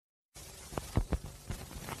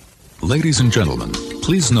Ladies and gentlemen,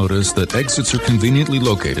 please notice that exits are conveniently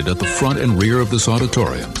located at the front and rear of this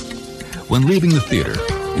auditorium. When leaving the theater,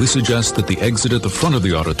 we suggest that the exit at the front of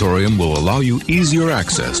the auditorium will allow you easier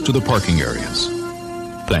access to the parking areas.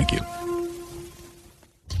 Thank you.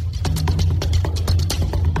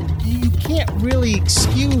 You can't really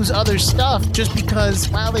excuse other stuff just because,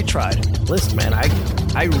 well, they tried. Listen, man,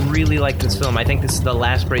 I really like this film. I think this is the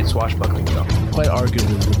last great swashbuckling film. Quite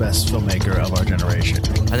arguably the best filmmaker of our generation.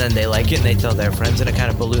 And then they like it and they tell their friends and it kind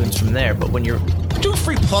of balloons from there. But when you're... Do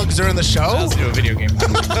free plugs during the show? Let's do a video game.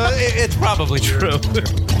 It's probably true.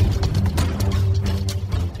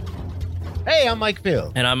 Hey, I'm Mike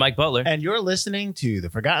Field. And I'm Mike Butler. And you're listening to the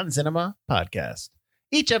Forgotten Cinema Podcast.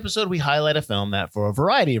 Each episode, we highlight a film that, for a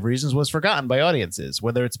variety of reasons, was forgotten by audiences,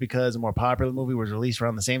 whether it's because a more popular movie was released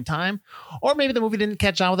around the same time, or maybe the movie didn't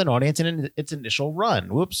catch on with an audience in its initial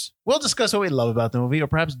run. Whoops. We'll discuss what we love about the movie, or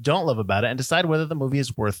perhaps don't love about it, and decide whether the movie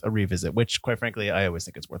is worth a revisit, which, quite frankly, I always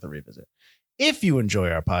think it's worth a revisit. If you enjoy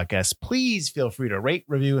our podcast, please feel free to rate,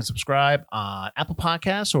 review, and subscribe on Apple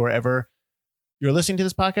Podcasts or wherever you're listening to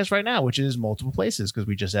this podcast right now, which is multiple places because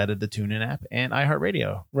we just added the TuneIn app and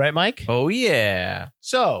iHeartRadio. Right, Mike? Oh, yeah.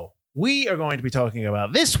 So we are going to be talking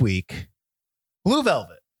about this week, Blue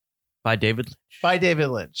Velvet. By David Lynch. By David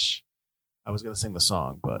Lynch. I was going to sing the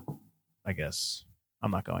song, but I guess I'm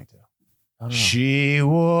not going to. Oh, no. She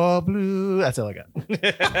wore blue. That's all I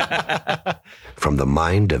got. From the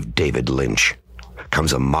mind of David Lynch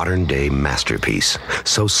comes a modern-day masterpiece,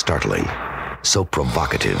 so startling, so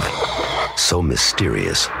provocative, so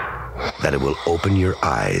mysterious, that it will open your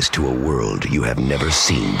eyes to a world you have never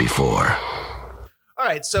seen before. All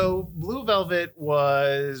right, so Blue Velvet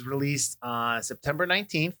was released on September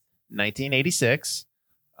 19th, 1986.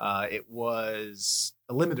 It was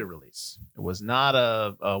a limited release. It was not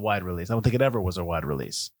a wide release. I don't think it ever was a wide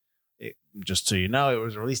release. Just so you know, it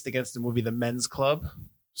was released against the movie The Men's Club,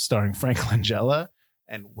 starring Frank Langella,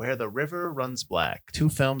 and Where the River Runs Black, two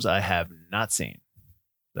films I have not seen.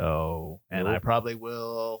 So, and I probably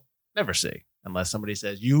will never see unless somebody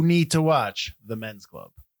says, you need to watch The Men's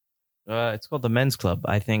Club. It's called The Men's Club.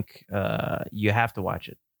 I think you have to watch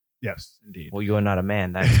it. Yes, indeed. Well, you are not a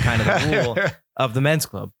man. That's kind of the rule of The Men's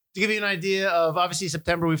Club. To give you an idea of, obviously,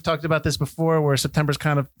 September, we've talked about this before, where September's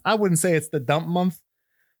kind of, I wouldn't say it's the dump month.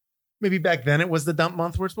 Maybe back then it was the dump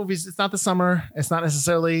month, where it's movies. It's not the summer. It's not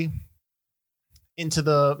necessarily into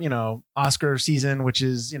the, Oscar season, which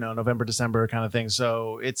is, November, December kind of thing.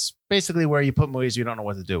 So it's basically where you put movies you don't know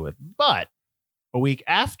what to do with. But a week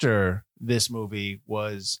after this movie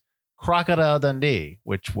was Crocodile Dundee,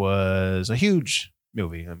 which was a huge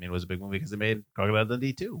movie. I mean, it was a big movie because they made Crocodile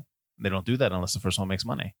Dundee 2. They don't do that unless the first one makes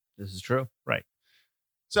money. This is true. Right.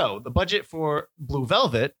 So the budget for Blue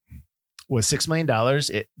Velvet was $6 million.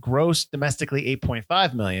 It grossed domestically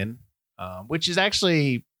 $8.5 million, which is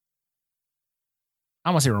actually, I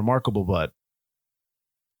don't want to say remarkable, but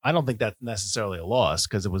I don't think that's necessarily a loss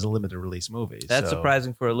because it was a limited release movie. That's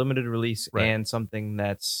surprising for a limited release and something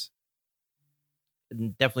that's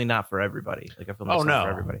definitely not for everybody. Like a film that's not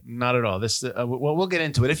for everybody. Not at all. This, we'll get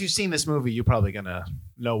into it. If you've seen this movie, you're probably gonna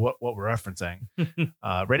know what we're referencing.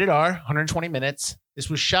 Rated R, 120 minutes. This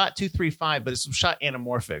was shot 2.35, but it was shot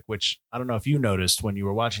anamorphic, which I don't know if you noticed when you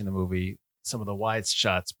were watching the movie. Some of the wide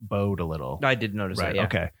shots bowed a little. I did notice that. Yeah.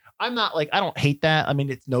 Okay. I'm not I don't hate that. I mean,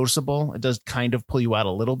 it's noticeable. It does kind of pull you out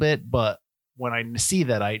a little bit, but when I see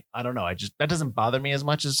that, I don't know. That doesn't bother me as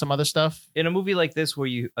much as some other stuff. In a movie like this, where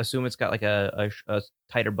you assume it's got like a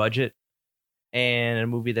tighter budget, and a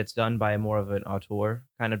movie that's done by more of an auteur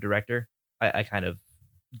kind of director, I kind of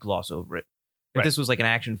gloss over it. If this was like an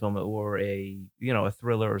action film or a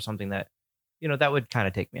thriller or something that would kind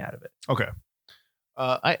of take me out of it. Okay.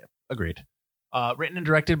 I agreed. Written and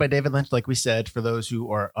directed by David Lynch, like we said. For those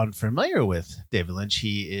who are unfamiliar with David Lynch,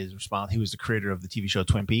 he was the creator of the TV show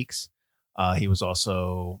Twin Peaks. He was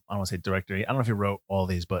also, I don't want to say director. I don't know if he wrote all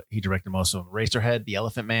these, but he directed most of them. Eraserhead, The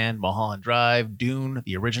Elephant Man, Mulholland Drive, Dune,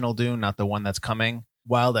 the original Dune, not the one that's coming,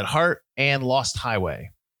 Wild at Heart, and Lost Highway.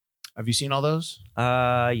 Have you seen all those?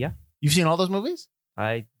 Yeah. You've seen all those movies?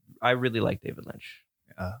 I really like David Lynch.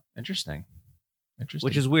 Interesting.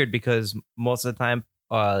 Which is weird because most of the time,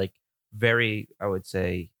 very, I would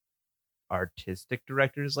say, artistic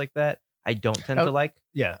directors like that, I don't tend to like.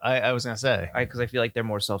 Yeah, I was going to say. Because I feel like they're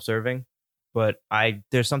more self-serving. But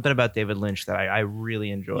there's something about David Lynch that I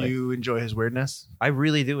really enjoy. You enjoy his weirdness? I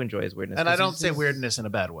really do enjoy his weirdness. And I don't say weirdness in a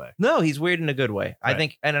bad way. No, he's weird in a good way. Right. I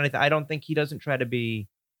think, and I don't think he doesn't try to be.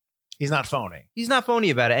 He's not phony. He's not phony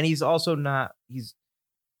about it, and he's also not. He's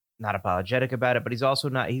not apologetic about it, but he's also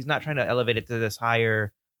not. He's not trying to elevate it to this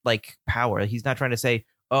higher like power. He's not trying to say,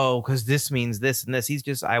 oh, because this means this and this. He's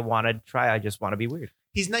just, I want to try. I just want to be weird.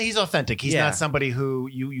 He's authentic. He's Yeah. not somebody who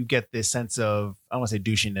you get this sense of, I don't want to say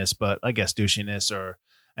douchiness, but I guess douchiness or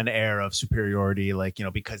an air of superiority, like,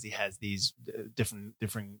 because he has these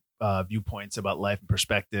different viewpoints about life and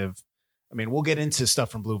perspective. I mean, we'll get into stuff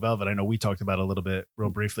from Blue Velvet. I know we talked about it a little bit real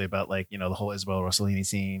briefly about like, the whole Isabella Rossellini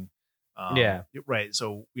scene. Yeah. Right.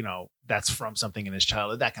 So, that's from something in his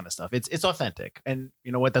childhood, that kind of stuff. It's authentic. And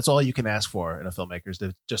you know what? That's all you can ask for in a filmmaker is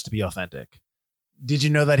just to be authentic. Did you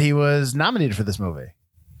know that he was nominated for this movie?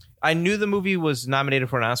 I knew the movie was nominated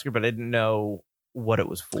for an Oscar, but I didn't know what it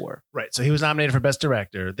was for. Right. So he was nominated for Best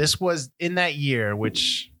Director. This was in that year,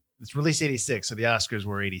 which it's released 86. So the Oscars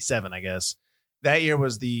were 87, I guess. That year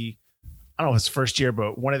was I don't know his first year,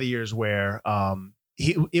 but one of the years where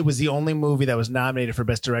it was the only movie that was nominated for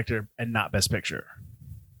Best Director and not Best Picture.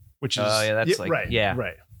 Which is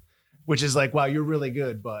right. Which is like, wow, you're really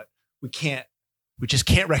good, but we just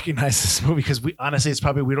can't recognize this movie because we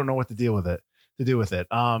don't know what to do with it.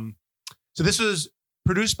 So this was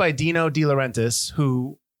produced by Dino De Laurentiis,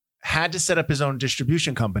 who had to set up his own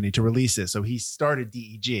distribution company to release it. So he started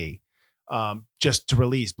DEG just to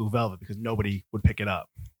release Blue Velvet because nobody would pick it up.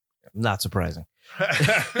 Not surprising.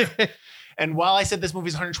 And while I said this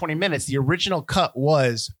movie's 120 minutes, the original cut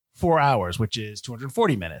was 4 hours, which is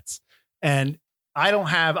 240 minutes. And I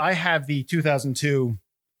have the 2002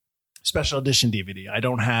 special edition DVD. I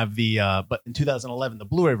don't have but in 2011, the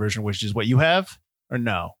Blu-ray version, which is what you have, or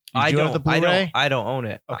no? I don't have the Blu-ray? I don't own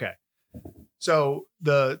it. Okay. So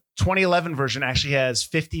the 2011 version actually has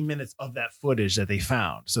 50 minutes of that footage that they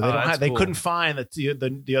found. So they couldn't find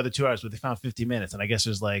the other 2 hours, but they found 50 minutes. And I guess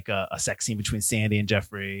there's like a sex scene between Sandy and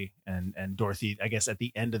Jeffrey and Dorothy. I guess at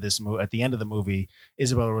the end of the movie,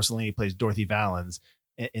 Isabella Rossellini plays Dorothy Valens.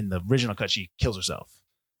 In the original cut, she kills herself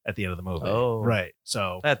at the end of the movie. Oh, right.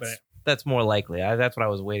 So that's more likely. That's what I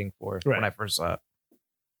was waiting for when I first saw it.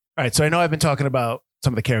 All right. So I know I've been talking about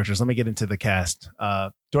some of the characters. Let me get into the cast.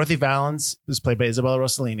 Dorothy Valens is played by Isabella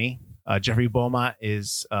Rossellini. Jeffrey Beaumont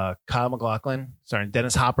is Kyle MacLachlan. Starring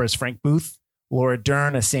Dennis Hopper as Frank Booth. Laura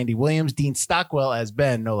Dern as Sandy Williams. Dean Stockwell as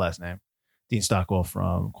Ben, no last name. Dean Stockwell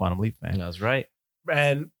from Quantum Leap fame. That's right.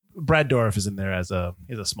 And Brad Dourif is in there as a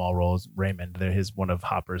small role as Raymond. They're one of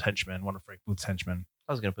Hopper's henchmen, one of Frank Booth's henchmen.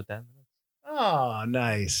 I was gonna put that. Oh,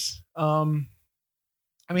 nice.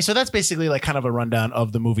 I mean, so that's basically like kind of a rundown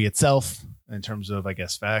of the movie itself in terms of, I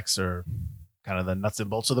guess, facts or kind of the nuts and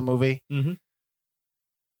bolts of the movie. Mm-hmm.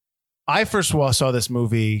 I first saw this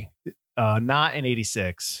movie not in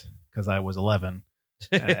 86 because I was 11.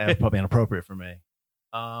 Probably inappropriate for me.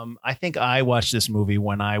 I think I watched this movie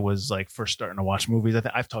when I was like first starting to watch movies.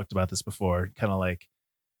 I've talked about this before, kind of like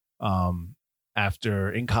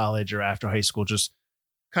after in college or after high school, just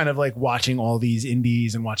kind of like watching all these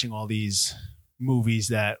indies and watching all these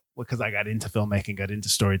movies because I got into filmmaking, got into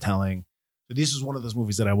storytelling. So this was one of those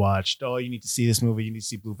movies that I watched. Oh, you need to see this movie. You need to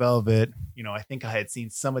see Blue Velvet. I think I had seen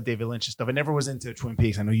some of David Lynch's stuff. I never was into Twin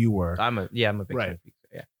Peaks. I know you were. I'm a big right. Twin Peaks.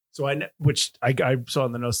 Yeah. So I saw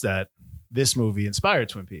in the notes that this movie inspired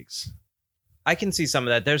Twin Peaks. I can see some of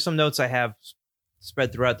that. There's some notes I have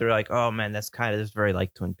spread throughout. They're like, oh man, this is very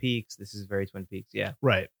like Twin Peaks. This is very Twin Peaks. Yeah.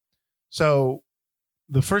 Right. So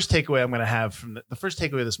the first takeaway I'm going to have from the first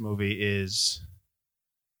takeaway of this movie is,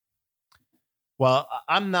 well,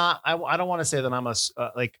 I don't want to say that I'm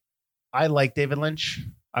I like David Lynch.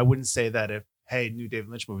 I wouldn't say that if, hey, new David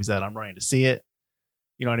Lynch movies that I'm running to see it.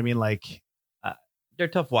 You know what I mean? Like, they're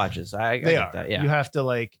tough watches. I they get are. That, yeah. You have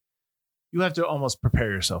to almost prepare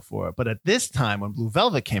yourself for it. But at this time, when Blue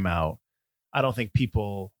Velvet came out, I don't think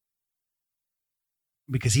people,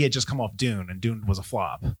 because he had just come off Dune and Dune was a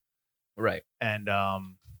flop. Right. And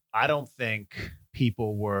I don't think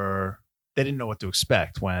people they didn't know what to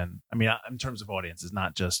expect in terms of audiences,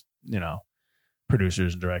 not just,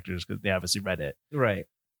 producers and directors, because they obviously read it. Right.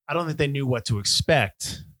 I don't think they knew what to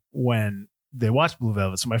expect when they watched Blue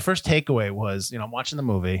Velvet. So my first takeaway was, I'm watching the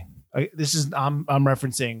movie. I'm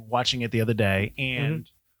referencing watching it the other day and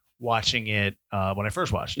watching it when I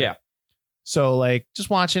first watched it. Yeah. So like just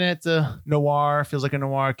watching it, noir, feels like a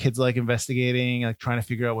noir. Kids like investigating, like trying to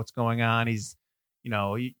figure out what's going on. He's,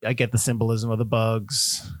 I get the symbolism of the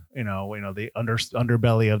bugs, the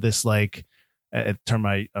underbelly of this, like a term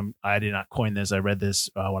I did not coin this. I read this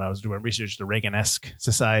when I was doing research, the Reagan-esque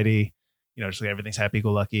society, just like everything's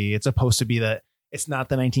happy-go-lucky. It's supposed to be that it's not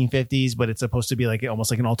the 1950s, but it's supposed to be like almost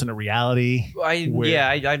like an alternate reality. I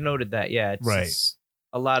noted that. Yeah. It's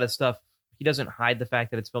a lot of stuff. He doesn't hide the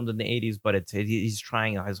fact that it's filmed in the 80s, but he's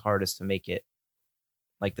trying his hardest to make it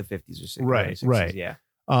like the 50s or 60s. Right. Yeah.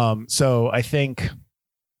 So I think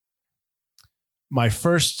my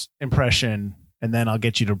first impression, and then I'll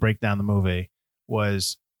get you to break down the movie.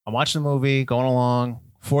 Was I'm watching the movie, going along,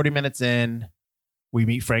 40 minutes in, we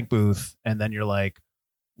meet Frank Booth, and then you're like,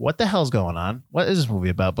 what the hell's going on? What is this movie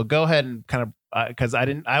about? But go ahead and kind of, because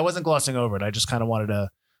I wasn't glossing over it. I just kind of wanted to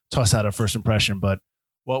toss out a first impression. But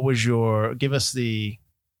what was give us the,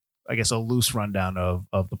 I guess, a loose rundown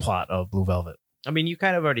of the plot of Blue Velvet. I mean, you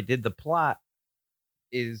kind of already did. The plot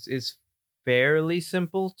is fairly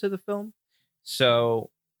simple to the film. So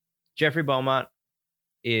Jeffrey Beaumont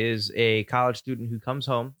is a college student who comes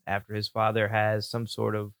home after his father has some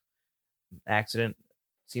sort of accident.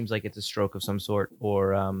 Seems like it's a stroke of some sort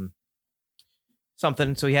or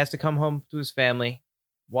something. So he has to come home to his family.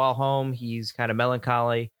 While home, he's kind of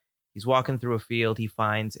melancholy. He's walking through a field. He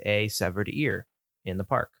finds a severed ear in the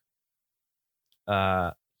park.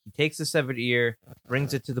 He takes the severed ear,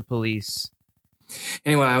 brings it to the police.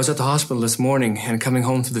 Anyway, I was at the hospital this morning and coming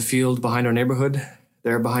home through the field behind our neighborhood,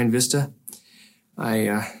 there behind Vista,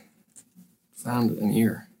 I found an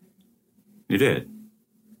ear. You did?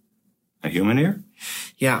 A human ear?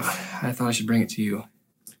 Yeah, I thought I should bring it to you.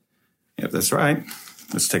 If that's right,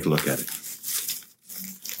 let's take a look at it.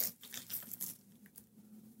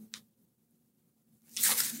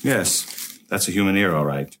 Yes, that's a human ear, all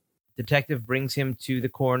right. Detective brings him to the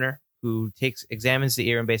coroner, who examines the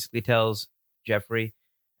ear and basically tells Jeffrey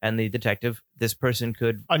and the detective this person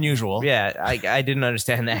could... Unusual. Yeah, I didn't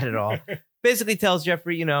understand that at all. Basically tells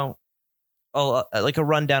Jeffrey, like a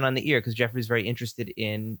rundown on the ear, because Jeffrey's very interested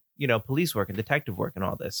in, police work and detective work and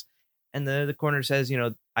all this. And the coroner says,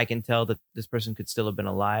 I can tell that this person could still have been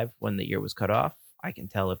alive when the ear was cut off. I can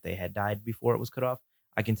tell if they had died before it was cut off.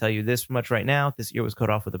 I can tell you this much right now. This ear was cut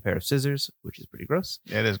off with a pair of scissors, which is pretty gross.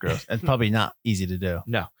 Yeah, it is gross. It's probably not easy to do.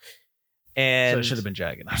 No. And so it should have been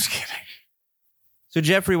jagged. I'm just kidding. So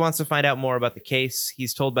Jeffrey wants to find out more about the case.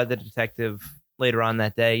 He's told by the detective later on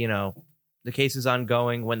that day, the case is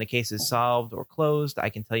ongoing. When the case is solved or closed, I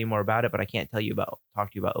can tell you more about it, but I can't talk to you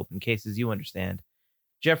about open cases. You understand.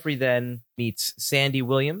 Jeffrey then meets Sandy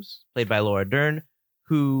Williams, played by Laura Dern,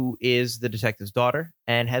 who is the detective's daughter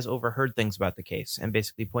and has overheard things about the case and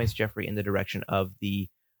basically points Jeffrey in the direction of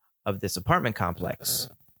this apartment complex,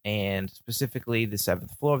 and specifically the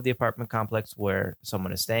 7th floor of the apartment complex where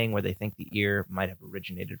someone is staying, where they think the ear might have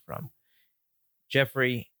originated from.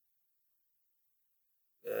 Jeffrey,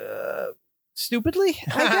 stupidly,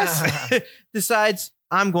 I guess, decides,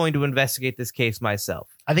 I'm going to investigate this case myself.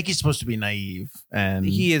 I think he's supposed to be naive, and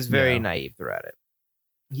he is very naive throughout it.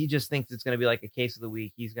 He just thinks it's going to be like a case of the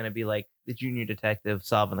week. He's going to be like the junior detective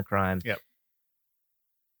solving the crime. Yep.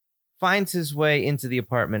 Finds his way into the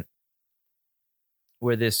apartment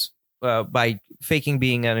where this, by faking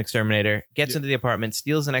being an exterminator, gets into the apartment,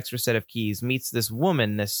 steals an extra set of keys, meets this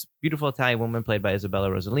woman, this beautiful Italian woman played by Isabella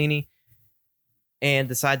Rossellini, and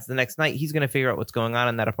decides the next night he's going to figure out what's going on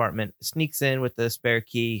in that apartment, sneaks in with the spare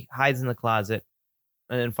key, hides in the closet,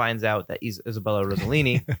 and then finds out that Isabella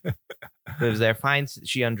Rossellini lives there.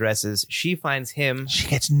 She undresses. She finds him. She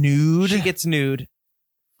gets nude.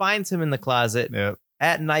 Finds him in the closet. Yep.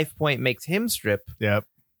 At knife point, makes him strip. Yep.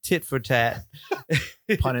 Tit for tat.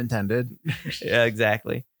 Pun intended. Yeah,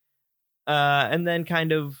 exactly. And then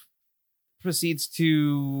kind of proceeds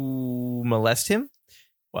to molest him.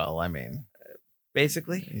 Well, I mean,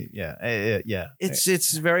 basically. Yeah. Yeah.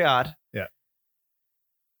 It's very odd. Yeah.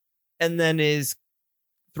 And then is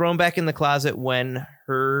thrown back in the closet when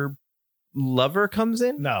her lover comes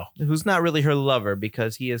in. No. Who's not really her lover,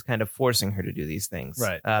 because he is kind of forcing her to do these things.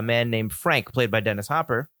 Right. A man named Frank, played by Dennis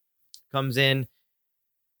Hopper, comes in,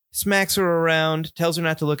 smacks her around, tells her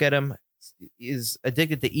not to look at him, is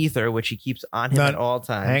addicted to ether, which he keeps on him at all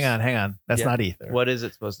times. Hang on. That's not ether. What is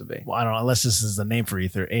it supposed to be? Well, I don't know, unless this is the name for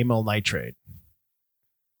ether. Amyl nitrate.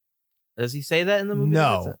 Does he say that in the movie?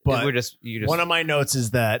 No, but you just one of my notes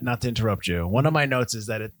is that, not to interrupt you, one of my notes is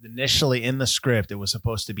that initially in the script, it was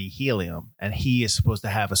supposed to be helium, and he is supposed to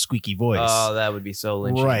have a squeaky voice. Oh, that would be so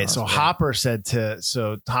Lynch. Right. So Hopper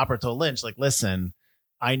told Lynch, like, listen,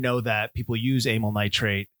 I know that people use amyl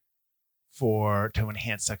nitrate to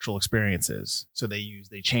enhance sexual experiences. So they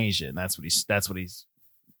changed it. And that's what he's,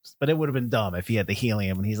 but it would have been dumb if he had the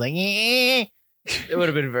helium and he's like, eh. It would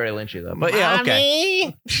have been very Lynchy though. But yeah,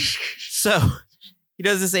 okay. So he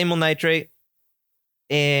does this amyl nitrate,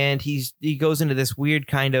 and he goes into this weird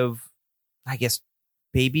kind of, I guess,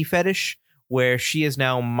 baby fetish where she is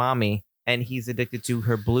now mommy and he's addicted to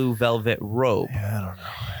her blue velvet robe. Yeah, I don't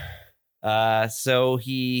know. So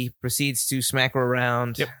he proceeds to smack her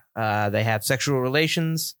around. Yep. They have sexual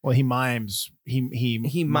relations. Well, he mimes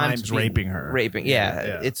raping her.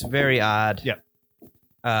 Yeah, it's very odd. Yep.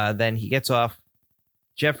 Then he gets off.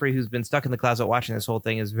 Jeffrey, who's been stuck in the closet watching this whole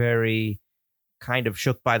thing, is very kind of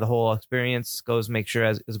shook by the whole experience, goes make sure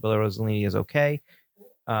Isabella Rossellini is okay.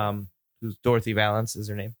 Who's Dorothy Valance is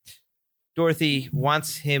her name. Dorothy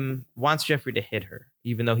wants Jeffrey to hit her,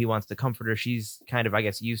 even though he wants to comfort her. She's kind of, I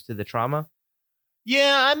guess, used to the trauma.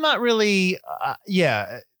 Yeah, I'm not really.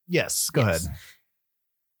 Yes. Go ahead.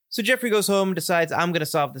 So Jeffrey goes home, decides, I'm going to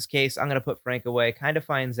solve this case. I'm going to put Frank away. Kind of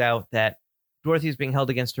finds out that Dorothy is being held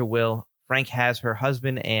against her will. Frank has her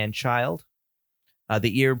husband and child.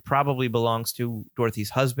 The ear probably belongs to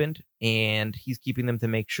Dorothy's husband, and he's keeping them to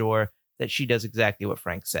make sure that she does exactly what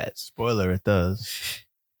Frank says. Spoiler, it does.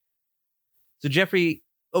 So Jeffrey,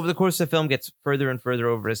 over the course of the film, gets further and further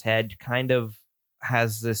over his head, kind of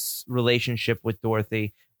has this relationship with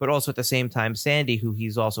Dorothy, but also at the same time, Sandy, who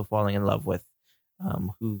he's also falling in love with,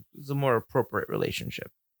 who is a more appropriate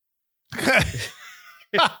relationship. I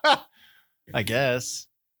guess.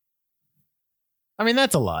 I mean,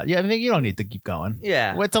 that's a lot. Yeah, I think you don't need to keep going.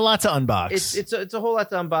 Yeah. Well, it's a lot to unbox. It's a whole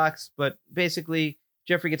lot to unbox, but basically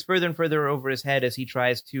Jeffrey gets further and further over his head as he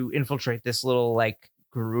tries to infiltrate this little like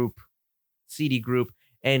seedy group,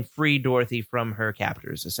 and free Dorothy from her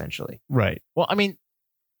captors, essentially. Right. Well, I mean,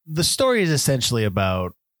 the story is essentially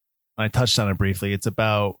about, I touched on it briefly, it's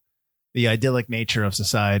about the idyllic nature of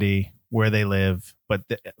society, where they live, but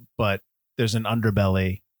there's an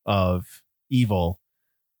underbelly of evil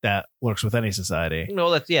that lurks with any society.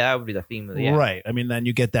 No, that would be the theme of the Right. I mean, then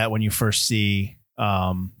you get that when you first see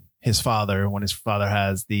his father, when his father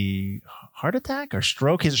has the heart attack or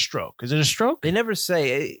stroke. His stroke. Is it a stroke? They never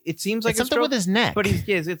say. It seems like it's something a stroke with his neck. But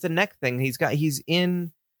it's a neck thing. He's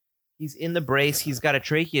in the brace. He's got a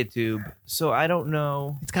trachea tube. So I don't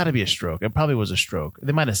know. It's got to be a stroke. It probably was a stroke.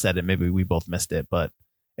 They might have said it. Maybe we both missed it, but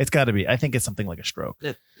it's got to be. I think it's something like a stroke.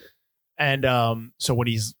 And so when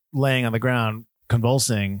he's laying on the ground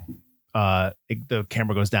convulsing, the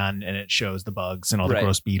camera goes down and it shows the bugs and all the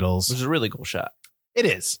gross beetles. Which is a really cool shot. It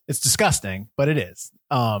is. It's disgusting, but it is.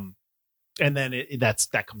 And then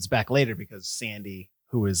that comes back later because Sandy,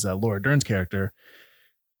 who is Laura Dern's character,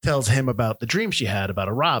 tells him about the dream she had about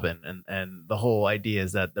a robin, and the whole idea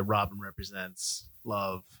is that the robin represents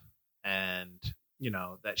love, and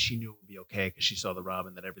that she knew it would be okay because she saw the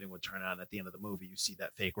robin, that everything would turn out. And at the end of the movie, you see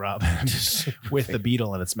that fake robin with the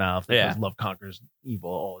beetle in its mouth. Because love conquers evil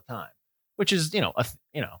all the time, which is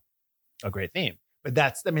a great theme. But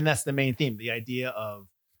that's the main theme. The idea of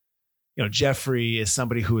Jeffrey is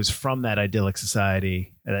somebody who is from that idyllic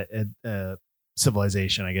society,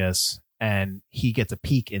 civilization, I guess, and he gets a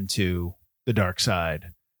peek into the dark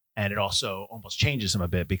side, and it also almost changes him a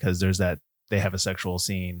bit because they have a sexual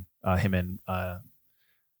scene, him and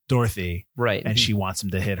Dorothy, right? And she wants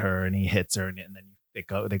him to hit her, and he hits her, and then they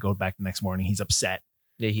go back the next morning. He's upset.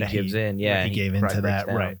 Yeah, he gives in. Yeah, he gave into that,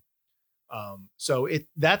 right? So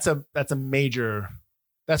that's a major.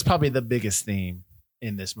 That's probably the biggest theme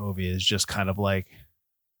in this movie, is just kind of like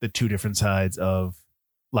the two different sides of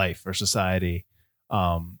life or society,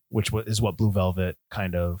 which is what Blue Velvet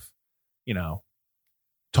kind of,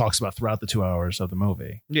 talks about throughout the 2 hours of the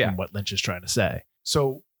movie. Yeah. And what Lynch is trying to say.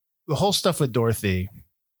 So the whole stuff with Dorothy,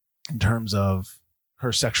 in terms of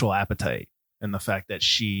her sexual appetite and the fact that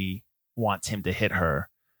she wants him to hit her,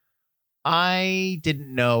 I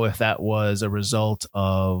didn't know if that was a result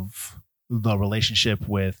of the relationship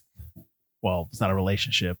with, well, it's not a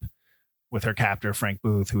relationship, with her captor, Frank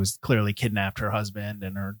Booth, who has clearly kidnapped her husband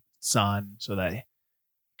and her son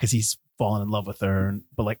because he's fallen in love with her.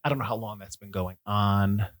 But I don't know how long that's been going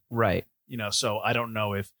on. Right. So I don't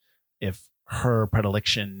know if her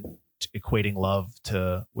predilection to equating love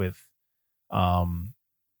with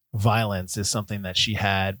violence is something that she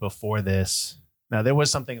had before this. Now, there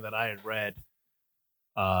was something that I had read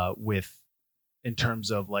in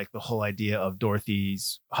terms of the whole idea of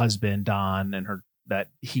Dorothy's husband, Don, and that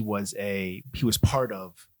he was part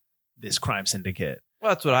of this crime syndicate. Well,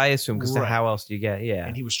 that's what I assume, because Right. how else do you get? Yeah.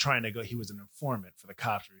 And he was he was an informant for the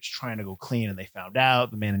cops. He was trying to go clean, and they found out.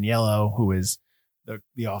 The man in yellow, who is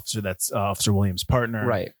the officer, that's Officer Williams' partner.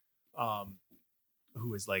 Right.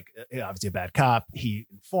 Who is obviously a bad cop. He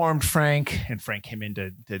informed Frank, and Frank came in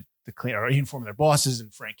to clean, or he informed their bosses,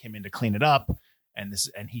 and Frank came in to clean it up. And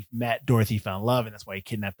he met Dorothy, found love, and that's why he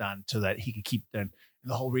kidnapped Don, so that he could keep them.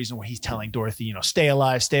 And the whole reason why he's telling Dorothy, stay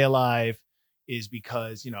alive, is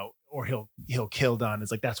because or he'll kill Don.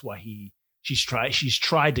 It's that's why she's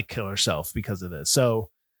tried to kill herself because of this. So,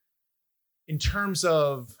 in terms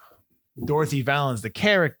of Dorothy Valance, the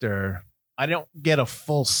character, I don't get a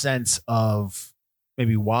full sense of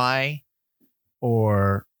maybe why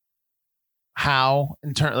or how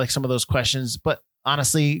in turn, some of those questions. But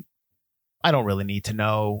honestly, I don't really need to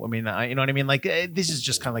know. I mean, you know what I mean? This is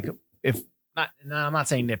just kind of I'm not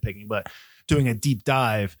saying nitpicking, but doing a deep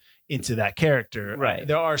dive into that character. Right.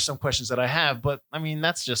 There are some questions that I have, but I mean,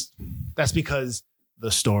 that's because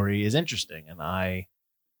the story is interesting and I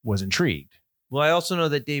was intrigued. Well, I also know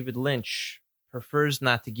that David Lynch prefers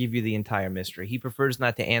not to give you the entire mystery. He prefers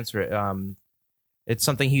not to answer it. It's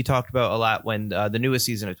something he talked about a lot when the newest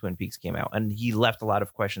season of Twin Peaks came out, and he left a lot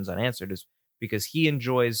of questions unanswered, is because he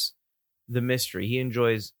enjoys the mystery. He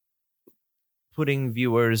enjoys putting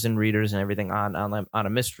viewers and readers and everything on a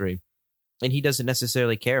mystery, and he doesn't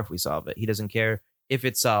necessarily care if we solve it. He doesn't care if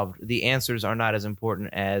it's solved. The answers are not as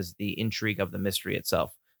important as the intrigue of the mystery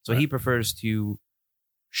itself. So he prefers to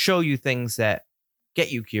show you things that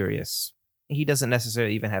get you curious. He doesn't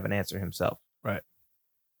necessarily even have an answer himself. Right.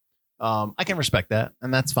 I can respect that,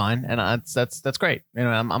 and that's fine, and that's great. You know,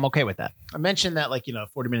 I'm okay with that. I mentioned that, like,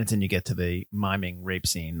 40 minutes in, you get to the miming rape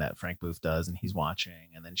scene that Frank Booth does, and he's watching,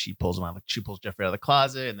 and then she pulls Jeffrey out of the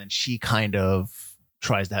closet, and then she kind of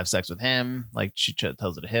tries to have sex with him, like she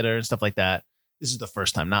tells her to hit her and stuff like that. This is the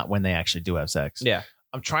first time, not when they actually do have sex. Yeah.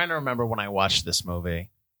 I'm trying to remember when I watched this movie.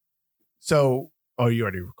 So, are you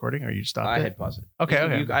already recording, or you stopped? I had paused it.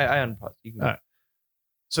 Okay. I unpaused. You can go. All right.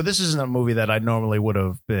 So this isn't a movie that I normally would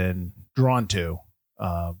have been drawn to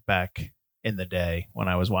back in the day when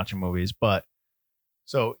I was watching movies. But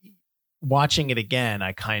so watching it again,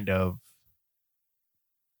 I kind of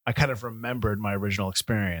remembered my original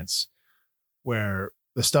experience where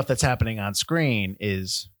the stuff that's happening on screen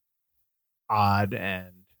is odd.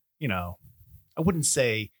 And, I wouldn't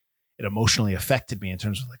say it emotionally affected me in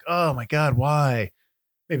terms of like, oh my God, why?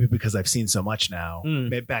 Maybe because I've seen so much now.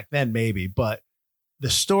 Back then, maybe. But the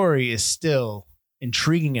story is still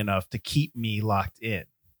intriguing enough to keep me locked in.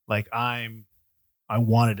 Like I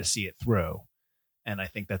wanted to see it through. And I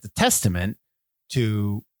think that's a testament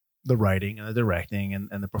to the writing and the directing and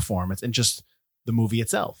the performance and just the movie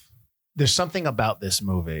itself. There's something about this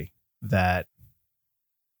movie that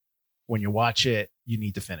when you watch it, you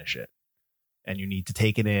need to finish it and you need to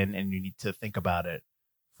take it in and you need to think about it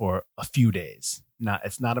for a few days.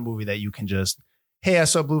 It's not a movie that you can just, hey, I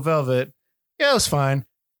saw Blue Velvet. Yeah, it was fine.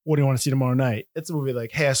 What do you want to see tomorrow night? It's a movie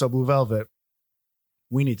like, hey, I saw Blue Velvet.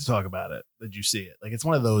 We need to talk about it. Did you see it? Like, it's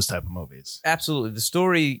one of those type of movies. Absolutely. The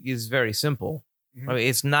story is very simple. Mm-hmm. I mean,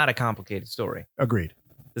 it's not a complicated story. Agreed.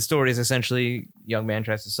 The story is essentially a young man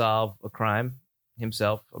tries to solve a crime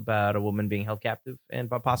himself about a woman being held captive and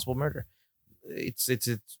about possible murder. It's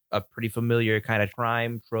a pretty familiar kind of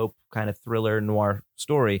crime trope, kind of thriller noir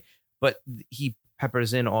story, but he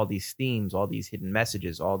peppers in all these themes, all these hidden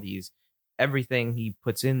messages, everything he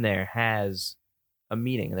puts in there has a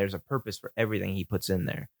meaning. There's a purpose for everything he puts in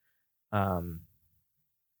there. And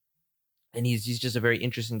he's just a very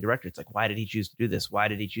interesting director. It's like, why did he choose to do this? Why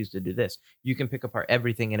did he choose to do this? You can pick apart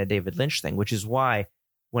everything in a David Lynch thing, which is why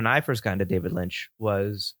when I first got into David Lynch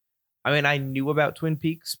I knew about Twin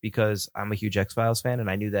Peaks because I'm a huge X-Files fan, and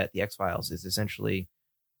I knew that the X-Files is essentially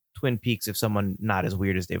Twin Peaks if someone not as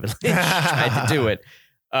weird as David Lynch tried to do it.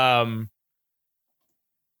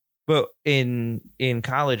 But in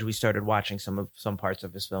college, we started watching some parts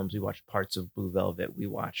of his films. We watched parts of Blue Velvet. We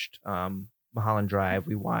watched Mulholland Drive.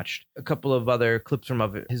 We watched a couple of other clips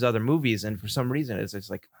from his other movies, and for some reason, it's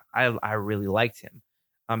like I really liked him.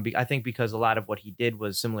 I think because a lot of what he did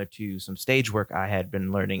was similar to some stage work I had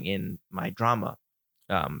been learning in my drama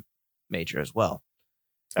major as well.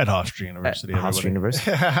 At Hofstra University. At Hofstra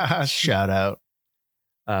University. Shout out.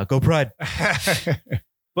 Go Pride.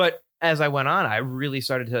 But as I went on, I really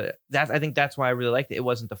started to... I think that's why I really liked it. It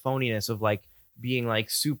wasn't the phoniness of like being like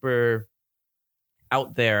super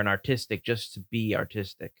out there and artistic just to be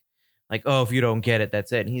artistic. Like, oh, if you don't get it,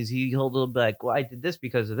 that's it. And he'll be like, well, I did this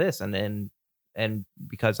because of this. And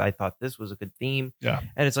because I thought this was a good theme. Yeah.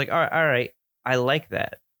 And it's like, all right, I like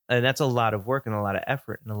that. And that's a lot of work and a lot of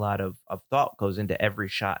effort and a lot of thought goes into every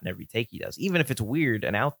shot and every take he does, even if it's weird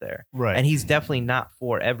and out there. Right. And he's definitely not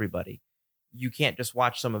for everybody. You can't just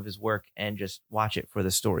watch some of his work and just watch it for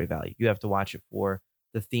the story value. You have to watch it for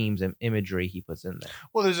the themes and imagery he puts in there.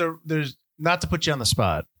 Well, there's not to put you on the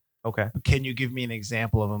spot. Okay. Can you give me an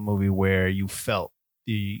example of a movie where you felt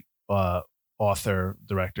the author,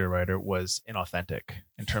 director, writer was inauthentic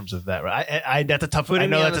in terms of that? That's a tough. I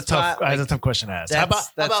know that's a tough. That's a tough question to ask. How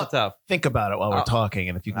about tough. Think about it while we're talking,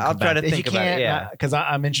 and if you can, I'll try to think about it. Yeah, because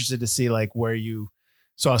I'm interested to see like where you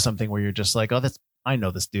saw something where you're just like, oh, I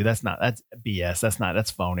know this dude. That's BS.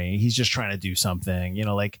 That's phony. He's just trying to do something.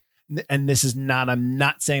 Like, and this is not. I'm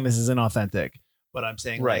not saying this is inauthentic, But I'm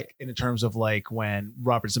saying, Right. like, in terms of like when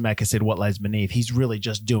Robert Zemeckis did What Lies Beneath, he's really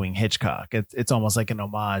just doing Hitchcock. It's almost like an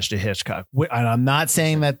homage to Hitchcock. And I'm not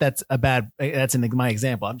saying that that's my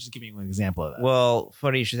example. I'm just giving you an example of that. Well,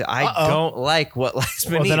 funny you should say. I don't like What Lies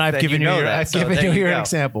Beneath. Well, then I've given you an an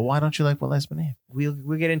example. Why don't you like What Lies Beneath? We'll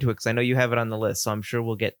get into it because I know you have it on the list, so I'm sure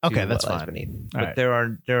we'll get to Okay, that's What Lies fine. Beneath. All But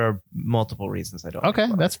right. there are multiple reasons I don't. Okay, like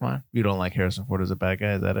What that's Lies fine. You don't like Harrison Ford as a bad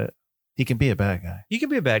guy? Is that it? He can be a bad guy. Beneath. You can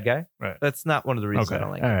be a bad guy. Right. That's not one of the reasons Okay. I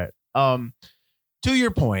don't like. All right. To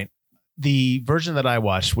your point, the version that I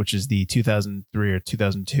watched, which is the 2003 or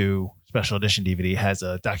 2002 special edition DVD, has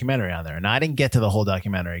a documentary on there, and I didn't get to the whole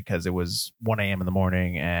documentary because it was 1 a.m. in the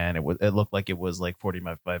morning, and it looked like it was like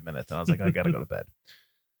 45 minutes, and I was like, I gotta go to bed.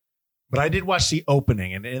 But I did watch the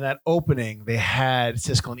opening, and in that opening, they had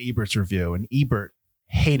Siskel and Ebert's review, and Ebert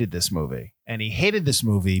hated this movie, and he hated this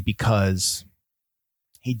movie because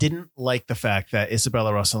he didn't like the fact that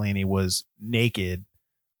Isabella Rossellini was naked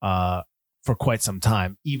for quite some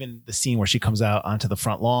time. Even the scene where she comes out onto the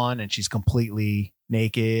front lawn and she's completely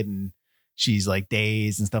naked and she's like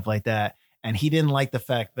dazed and stuff like that. And he didn't like the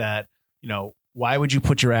fact that, why would you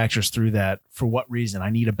put your actress through that? For what reason? I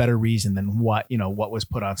need a better reason than what was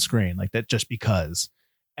put on screen, like that, just because.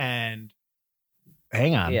 And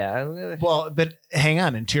hang on. Yeah. Well, but hang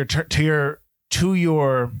on. And to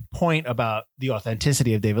your point about the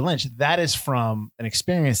authenticity of David Lynch, that is from an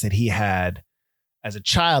experience that he had as a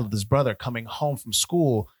child with his brother coming home from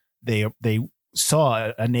school. They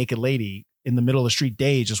saw a naked lady in the middle of the street,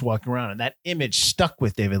 dazed, just walking around, and that image stuck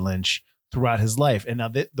with David Lynch throughout his life. And now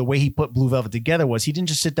the way he put Blue Velvet together was he didn't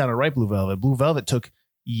just sit down and write Blue Velvet. Blue Velvet took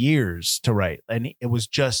years to write, and it was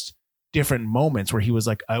just different moments where he was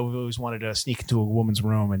like, I always wanted to sneak into a woman's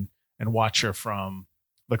room and watch her from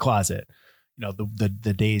the closet.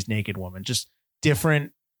 The dazed naked woman, just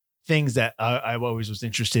different things that I always was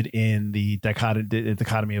interested in, the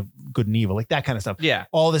dichotomy of good and evil, like that kind of stuff. Yeah.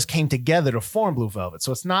 All this came together to form Blue Velvet.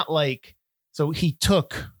 So it's not like, so he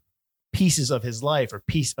took pieces of his life or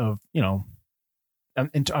piece of,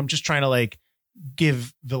 I'm just trying to like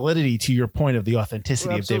give validity to your point of the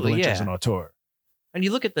authenticity of David Lynch as an auteur. And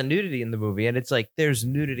you look at the nudity in the movie and it's like, there's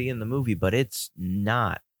nudity in the movie, but it's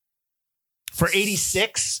not. For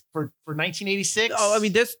 86, for 1986. Oh, I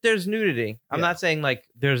mean, there's nudity. I'm Yeah. not saying like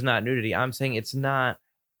there's not nudity. I'm saying it's not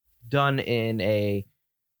done in a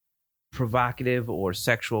provocative or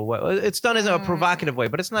sexual way. It's done in a provocative way,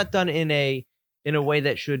 but it's not done in a way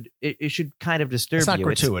that should kind of disturb It's not you.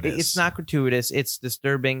 gratuitous. It's not gratuitous. It's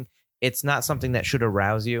disturbing. It's not something that should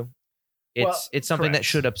arouse you. It's something that correct.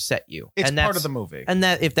 should upset you. It's and part of the movie. And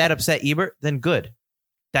that if that upset Ebert, then good.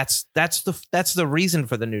 That's the reason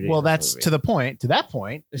for the nudity. Well, in the that's movie. to that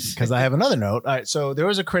point, because I have another note. All right, so there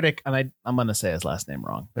was a critic, and I'm going to say his last name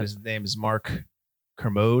wrong, but his name is Mark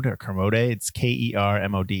Kermode or Kermode. It's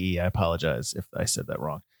Kermode. I apologize if I said that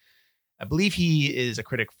wrong. I believe he is a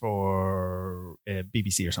critic for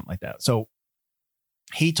BBC or something like that. So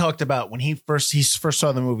he talked about when he first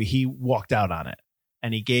saw the movie, he walked out on it,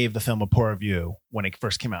 and he gave the film a poor review when it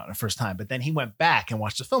first came out the first time. But then he went back and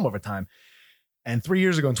watched the film over time. And 3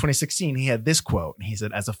 years ago in 2016, he had this quote. And he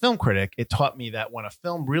said, as a film critic, it taught me that when a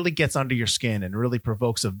film really gets under your skin and really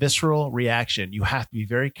provokes a visceral reaction, you have to be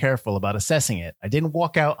very careful about assessing it. I didn't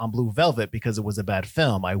walk out on Blue Velvet because it was a bad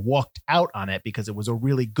film. I walked out on it because it was a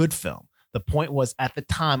really good film. The point was, at the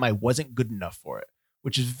time, I wasn't good enough for it,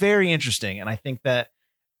 which is very interesting. And I think that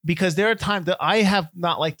because there are times that I have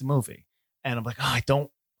not liked the movie and I'm like, I don't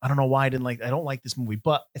know why I don't like this movie,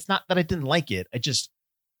 but it's not that I didn't like it.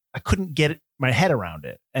 I couldn't get my head around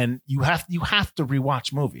it. And you have to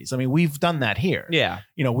rewatch movies. I mean, we've done that here. Yeah.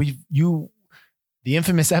 The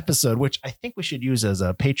infamous episode, which I think we should use as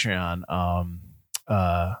a Patreon,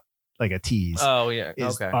 like a tease. Oh yeah.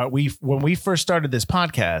 is, Okay. when we first started this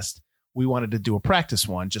podcast, we wanted to do a practice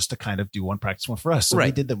one just to kind of do one practice one for us. So we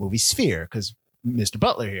Right. did the movie Sphere because Mr.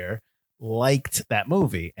 Butler here liked that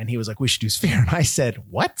movie and he was like, we should do Sphere. And I said,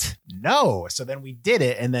 what? No. So then we did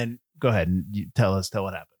it. And then go ahead and tell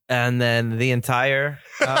what happened. And then the entire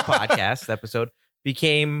podcast episode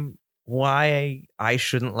became why I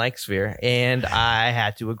shouldn't like Sphere. And I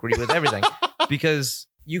had to agree with everything because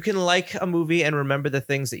you can like a movie and remember the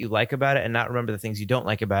things that you like about it and not remember the things you don't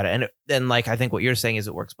like about it. And then like, I think what you're saying is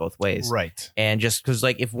it works both ways. Right. And just because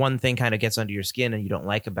like if one thing kind of gets under your skin and you don't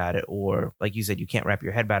like about it, or like you said, you can't wrap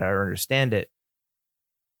your head about it or understand it.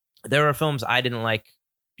 There are films I didn't like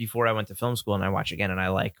before I went to film school and I watch again and I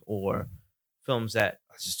like, or films that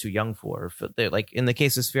I was just too young for. Like in the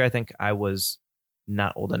case of Sphere, I think I was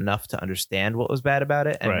not old enough to understand what was bad about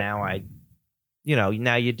it. And Right. now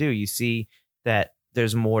now you do. You see that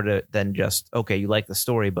there's more than just, okay, you like the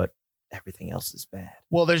story, but everything else is bad.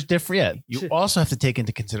 Well, there's different. Yeah, you also have to take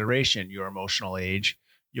into consideration your emotional age,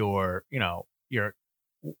 your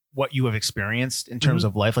what you have experienced in terms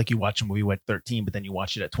of life. Like you watch a movie at 13, but then you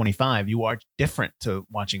watch it at 25. You are different to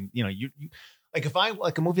watching. You like if I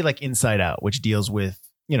like a movie like Inside Out, which deals with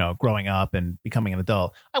growing up and becoming an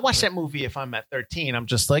adult. I watch that movie if I'm at 13. I'm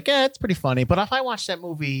just like, it's pretty funny. But if I watch that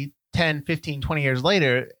movie 10, 15, 20 years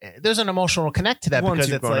later, there's an emotional connect to that Once because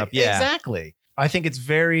you've it's grown like, up, yeah. exactly. I think it's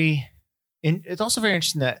it's also very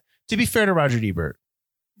interesting that, to be fair to Roger Ebert,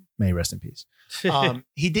 may he rest in peace.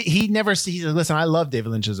 He never said, listen, I love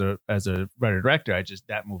David Lynch as a writer director.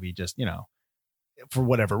 That movie just, for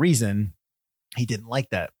whatever reason, he didn't like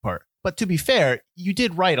that part. But to be fair, you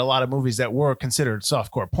did write a lot of movies that were considered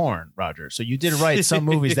softcore porn, Roger. So you did write some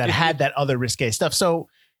movies that had that other risque stuff. So,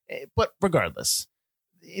 but regardless,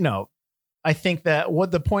 I think that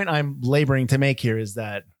the point I'm laboring to make here is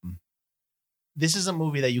that this is a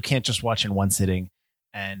movie that you can't just watch in one sitting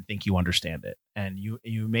and think you understand it. And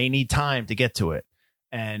you may need time to get to it.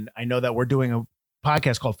 And I know that we're doing a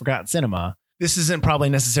podcast called Forgotten Cinema. This isn't probably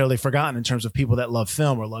necessarily forgotten in terms of people that love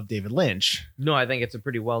film or love David Lynch. No, I think it's a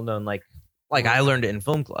pretty well known, like I learned it in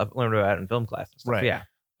film club, learned about it in film class. And stuff. Right. Yeah.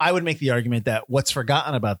 I would make the argument that what's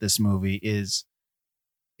forgotten about this movie is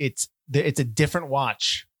it's a different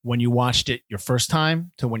watch when you watched it your first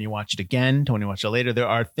time to when you watch it again to when you watch it later. There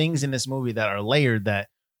are things in this movie that are layered that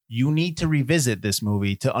you need to revisit this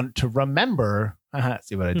movie to remember.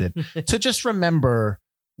 See what I did? To just remember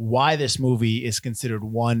why this movie is considered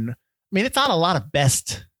one. I mean, it's on a lot of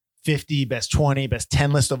best 50, best 20, best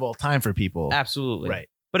 10 list of all time for people. Absolutely. Right.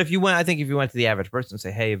 But if you went to the average person and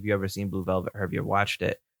say, hey, have you ever seen Blue Velvet or have you ever watched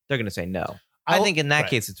it? They're going to say no. I think in that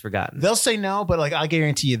case, it's forgotten. They'll say no, but like, I'll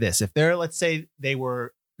guarantee you this. If let's say they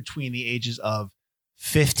were between the ages of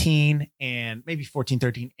 15 and maybe 14,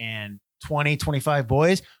 13 and 20, 25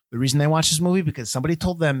 boys, the reason they watch this movie because somebody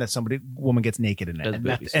told them that woman gets naked in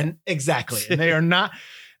it. And exactly. And they are not,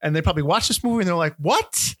 and they probably watch this movie and they're like,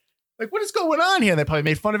 what? Like, what is going on here? And they probably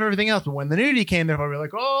made fun of everything else. But when the nudity came, they're probably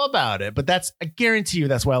like, all about it. But I guarantee you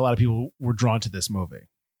that's why a lot of people were drawn to this movie.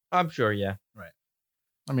 I'm sure, yeah. Right.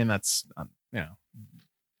 I mean, that's,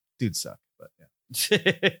 dudes suck. But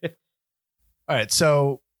yeah. All right.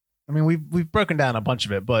 So, I mean, we've broken down a bunch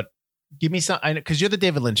of it, but give me some, because you're the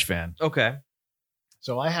David Lynch fan. Okay.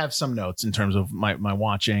 So I have some notes in terms of my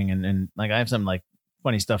watching and like I have some like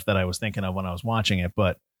funny stuff that I was thinking of when I was watching it.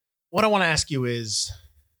 But what I want to ask you is,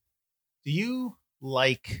 do you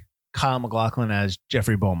like Kyle MacLachlan as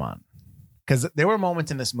Jeffrey Beaumont? Because there were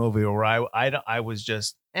moments in this movie where I was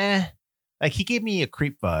just like he gave me a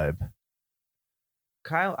creep vibe.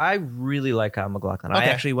 Kyle, I really like Kyle MacLachlan. Okay. I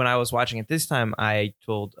actually, when I was watching it this time, I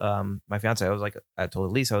told my fiance, I told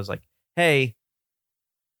Elise, I was like, hey,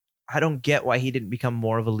 I don't get why he didn't become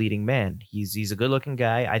more of a leading man. He's a good looking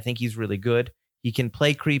guy. I think he's really good. He can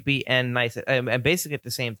play creepy and nice and basically at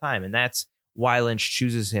the same time. And that's why Lynch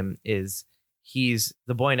chooses him is he's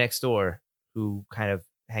the boy next door who kind of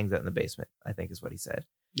hangs out in the basement, I think is what he said.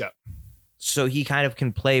 Yeah. So he kind of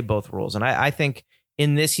can play both roles. And I think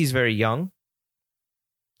in this, he's very young.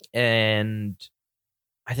 And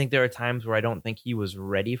I think there are times where I don't think he was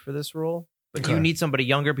ready for this role. But you need somebody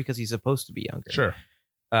younger because he's supposed to be younger. Sure.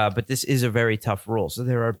 But this is a very tough role. So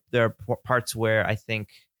there are parts where I think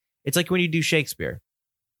it's like when you do Shakespeare.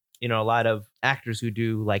 A lot of actors who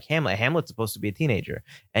do like Hamlet. Hamlet's supposed to be a teenager.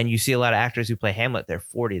 And you see a lot of actors who play Hamlet. They're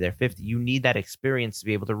 40, they're 50. You need that experience to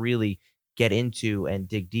be able to really get into and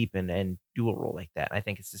dig deep and do a role like that. I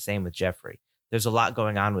think it's the same with Jeffrey. There's a lot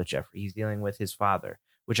going on with Jeffrey. He's dealing with his father,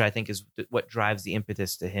 which I think is what drives the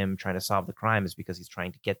impetus to him trying to solve the crime is because he's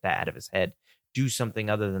trying to get that out of his head. Do something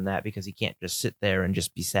other than that because he can't just sit there and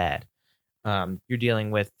just be sad. You're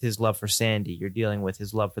dealing with his love for Sandy. You're dealing with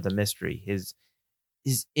his love for the mystery, his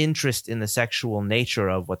interest in the sexual nature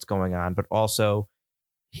of what's going on, but also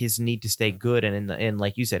his need to stay good and in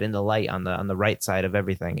like you said, in the light on the right side of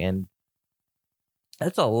everything. And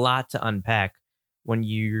that's a lot to unpack when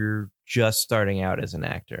you're just starting out as an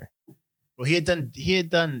actor. Well, he had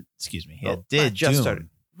done, excuse me. Started.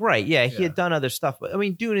 Right. Yeah. He had done other stuff. But I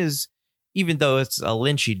mean, Dune is, even though it's a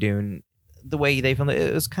Lynchy Dune, the way they filmed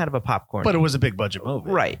it was kind of a popcorn. But it was a big budget movie.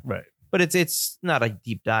 Right. Right. But it's not a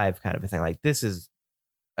deep dive kind of a thing. Like this is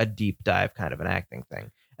a deep dive kind of an acting thing.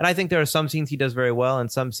 And I think there are some scenes he does very well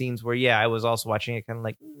and some scenes where, I was also watching it kind of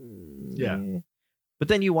like, yeah. But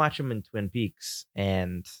then you watch him in Twin Peaks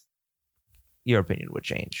and your opinion would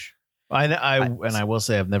change. I will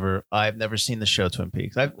say I've never seen the show Twin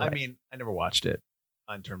Peaks. I mean, I never watched it.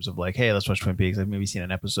 in terms of like, hey, let's watch Twin Peaks. I've maybe seen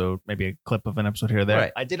an episode, maybe a clip of an episode here or there.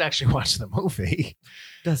 Right. I did actually watch the movie.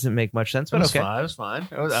 Doesn't make much sense, It but was okay. fine. It was fine.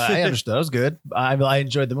 I understood. It was good. I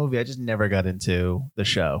enjoyed the movie. I just never got into the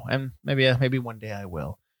show, and maybe one day I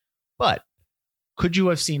will. But could you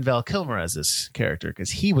have seen Val Kilmer as this character?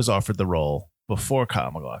 Because he was offered the role before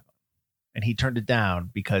Kyle MacLachlan, and he turned it down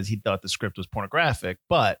because he thought the script was pornographic.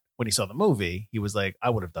 But when he saw the movie, he was like, "I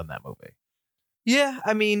would have done that movie." Yeah,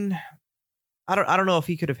 I mean, I don't know if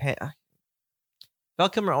he could have Val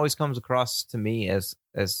Kilmer always comes across to me as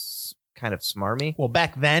kind of smarmy. Well,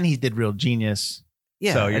 back then he did Real Genius.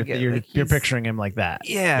 Yeah, so I you're get- you're, like, you're he's- picturing him like that.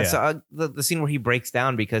 Yeah, so the scene where he breaks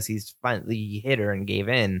down because he's finally hit her and gave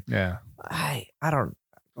in. Yeah. I don't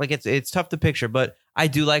like it's tough to picture, but I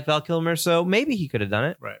do like Val Kilmer, so maybe he could have done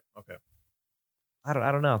it. Right. Okay. I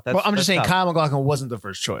don't know. That's, Well, I'm just that's saying tough, Kyle MacLachlan wasn't the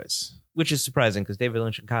first choice. which is surprising because David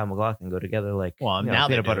Lynch and Kyle MacLachlan go together like Well, you know, now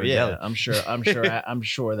they peanut butter do, and yeah. jelly. I'm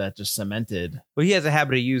sure that just cemented But he has a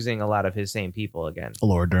habit of using a lot of his same people again.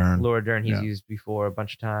 Laura Dern. Laura Dern he's Yeah. used before a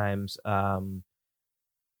bunch of times.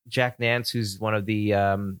 Jack Nance, who's one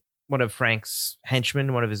of Frank's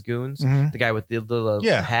henchmen, one of his goons, Mhm. the guy with the little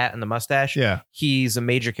Yeah. hat and the mustache. Yeah. He's a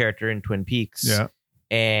major character in Twin Peaks. Yeah.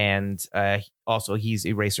 And also he's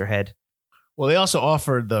Eraserhead. Well, they also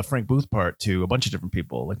offered the Frank Booth part to a bunch of different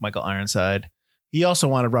people, like Michael Ironside. He also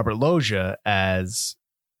wanted Robert Loggia as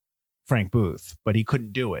Frank Booth, but he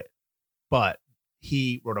couldn't do it. But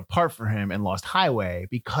he wrote a part for him in Lost Highway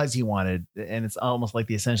because he wanted, and it's almost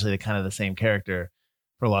like essentially the kind of the same character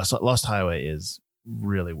for Lost Highway is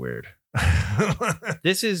really weird.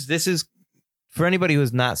 This is for anybody who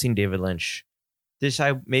has not seen David Lynch. This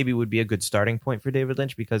maybe would be a good starting point for David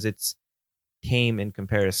Lynch because it's tame in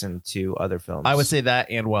comparison to other films. I would say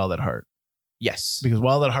that and Wild at Heart. yes. Because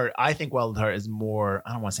Wild at Heart, I think Wild at Heart is more,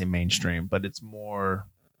 I don't want to say mainstream, but it's more,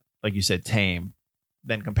 like you said, tame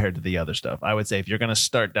than compared to the other stuff. I would say if you're going to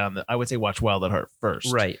start down I would say watch Wild at Heart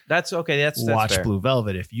first. Right. That's okay. That's Watch fair. Blue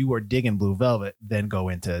Velvet. If you are digging Blue Velvet, then go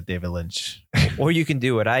into David Lynch. Or you can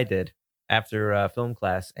do what I did after film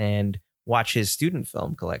class and watch his student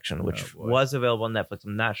film collection, which Oh, boy. was available on Netflix.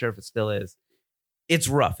 I'm not sure if it still is. It's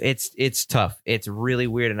rough. It's tough. It's really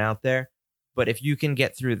weird and out there. But if you can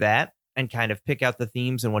get through that and kind of pick out the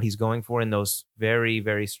themes and what he's going for in those very,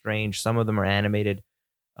 very strange, some of them are animated,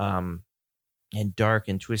 and dark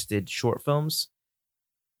and twisted short films,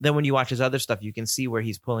 then when you watch his other stuff, you can see where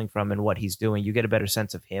he's pulling from and what he's doing. You get a better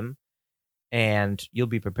sense of him, and you'll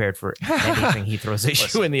be prepared for anything he throws at you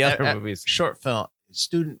Listen, in the other movies. Short film,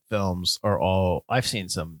 student films are all, I've seen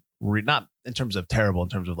some, not in terms of terrible, in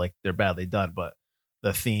terms of like they're badly done, but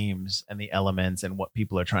the themes and the elements and what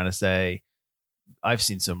people are trying to say. I've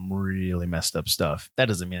seen some really messed up stuff. That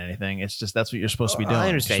doesn't mean anything. It's just that's what you're supposed to be doing. I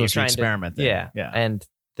understand. You're You're supposed to be trying experimenting. Yeah, Yeah. and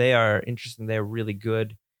they are interesting. They're really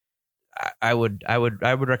good. I would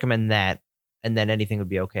recommend that, and then anything would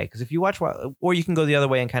be okay. Because if you watch, or you can go the other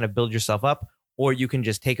way and kind of build yourself up, or you can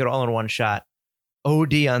just take it all in one shot,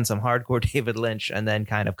 OD on some hardcore David Lynch, and then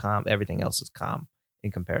kind of calm. Everything else is calm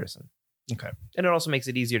in comparison. Okay. And it also makes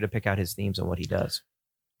it easier to pick out his themes and what he does.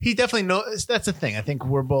 He definitely knows. That's the thing. I think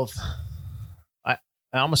we're both.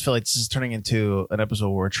 I almost feel like this is turning into an episode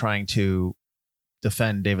where we're trying to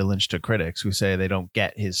defend David Lynch to critics who say they don't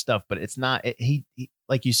get his stuff, but it's not. He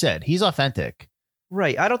like you said, he's authentic.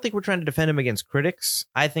 Right. I don't think we're trying to defend him against critics.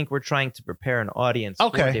 I think we're trying to prepare an audience for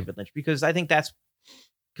Okay. David Lynch because I think that's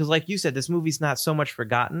because, like you said, this movie's not so much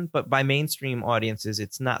forgotten, but by mainstream audiences,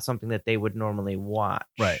 it's not something that they would normally watch.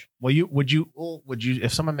 Well, would you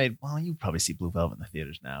if someone made, well, you'd probably see Blue Velvet in the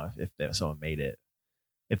theaters now if someone made it.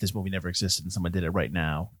 If this movie never existed and someone did it right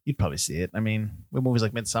now, you'd probably see it. I mean, with movies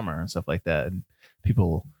like Midsummer and stuff like that, and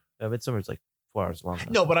people. Midsummer's like 4 hours long.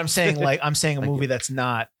 No, but I'm saying a Thank movie you. that's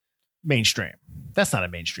not mainstream. That's not a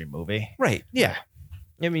mainstream movie. Right. Yeah.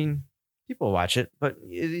 I mean, people watch it, but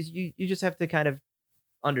you just have to kind of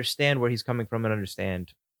understand where he's coming from and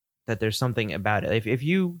understand that there's something about it. If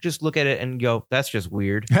you just look at it and go, that's just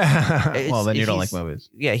weird. Well, then you don't like he's- movies.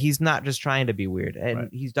 Yeah, he's not just trying to be weird, and Right.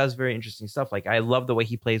 he does very interesting stuff. Like I love the way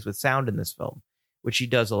he plays with sound in this film, which he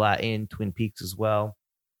does a lot in Twin Peaks as well,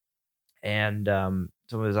 and some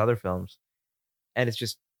of his other films. And it's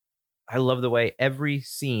just, I love the way every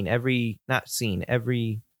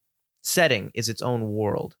setting is its own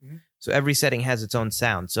world. Mhm. So every setting has its own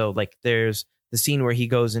sound. So like there's the scene where he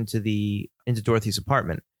goes into Dorothy's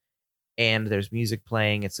apartment, and there's music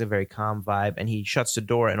playing. It's a very calm vibe, and he shuts the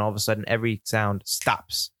door, and all of a sudden every sound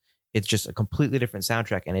stops. It's just a completely different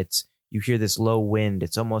soundtrack, and you hear this low wind.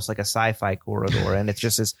 It's almost like a sci-fi corridor, and it's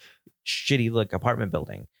just this shitty like apartment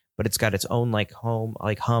building, but it's got its own like hum,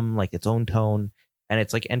 like its own tone, and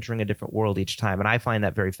it's like entering a different world each time. And I find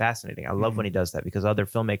that very fascinating. I love when he does that, because other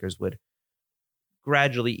filmmakers would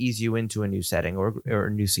gradually ease you into a new setting or a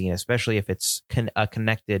new scene, especially if it's a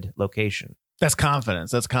connected location. That's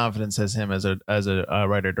confidence. That's confidence as him as a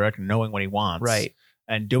writer director, knowing what he wants, Right.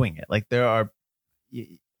 and doing it. Like there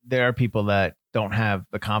are people that don't have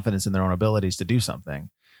the confidence in their own abilities to do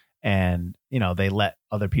something, and they let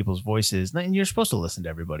other people's voices. And you're supposed to listen to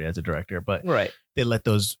everybody as a director, but Right. they let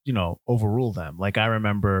those overrule them. Like I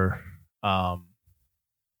remember,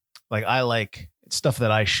 like I like stuff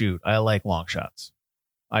that I shoot. I like long shots.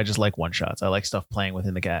 I just like one shots. I like stuff playing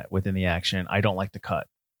within the action. I don't like to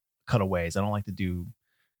cutaways. I don't like to do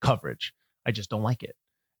coverage. I just don't like it.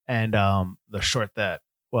 And the short that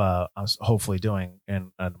I was hopefully doing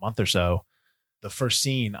in a month or so, the first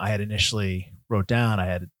scene I had initially wrote down, I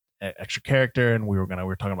had an extra character, and we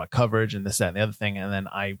were talking about coverage and this, that, and the other thing. And then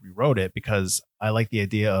I rewrote it because I like the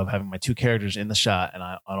idea of having my two characters in the shot, and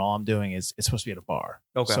all I'm doing is, it's supposed to be at a bar.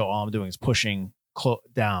 Okay. So all I'm doing is pushing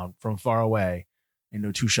down from far away and do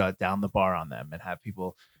a 2-shot down the bar on them, and have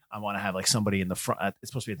people. I want to have like somebody in the front.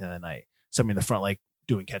 It's supposed to be at the end of the night. Somebody in the front, like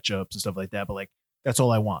doing catch-ups and stuff like that. But like, that's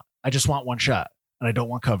all I want. I just want one shot, and I don't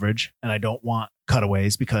want coverage, and I don't want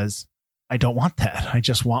cutaways, because I don't want that. I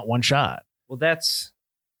just want one shot. Well, that's.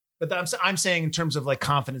 But I'm saying in terms of like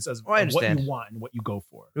confidence as I of what understand. you want and what you go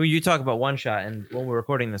for. Well, you talk about one shot, and when we're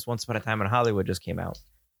recording this, Once Upon a Time in Hollywood just came out,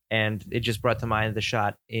 and it just brought to mind the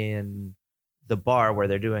shot in the bar where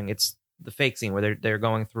they're doing it's the fake scene where they're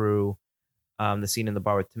going through the scene in the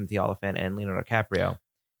bar with Timothy Olyphant and Leonardo DiCaprio,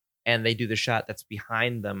 and they do the shot that's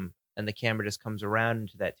behind them, and the camera just comes around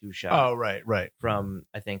into that 2-shot. Oh, right. From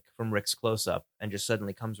Rick's close up, and just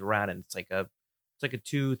suddenly comes around, and it's like a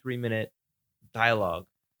 2-3 minute dialogue.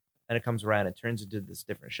 And it comes around and turns into this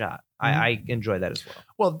different shot. I enjoy that as well.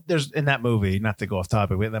 Well, there's in that movie, not to go off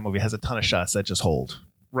topic, but that movie has a ton of shots that just hold.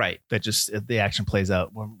 Right. That just the action plays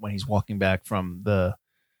out when he's walking back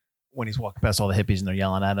when he's walking past all the hippies and they're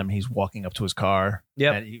yelling at him. He's walking up to his car.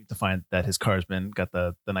 Yep. And you to find that his car's got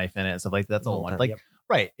the knife in it and stuff like that. That's all one. Like, yep.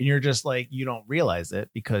 Right. And you're just like, you don't realize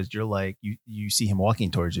it because you're like, you see him walking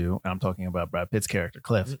towards you. And I'm talking about Brad Pitt's character,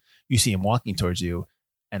 Cliff. Mm-hmm. You see him walking towards you,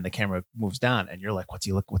 and the camera moves down, and you're like, what's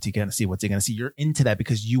he going to see? What's he going to see? You're into that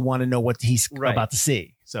because you want to know what he's about to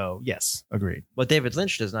see. So yes, agreed. But David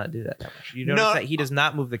Lynch does not do that much. You notice that he does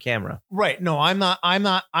not move the camera. Right. No, I'm not.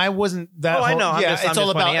 I wasn't that. Oh, I know. Yeah, it's all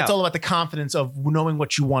about the confidence of knowing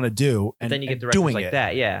what you want to do. And then you get directors doing like it.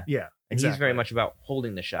 that. Yeah. Yeah. And he's very much about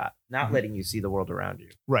holding the shot, not letting you see the world around you.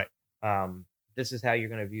 Right. This is how you're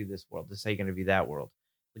going to view this world. This is how you're going to view that world.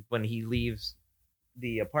 Like when he leaves,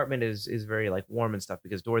 the apartment is very like warm and stuff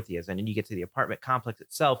because Dorothy is, and then you get to the apartment complex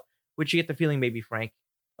itself, which you get the feeling maybe Frank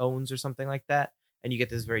owns or something like that, and you get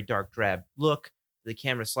this very dark drab look. The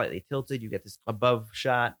camera's slightly tilted. You get this above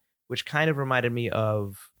shot, which kind of reminded me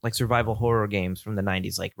of like survival horror games from the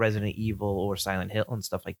 90s, like Resident Evil or Silent Hill and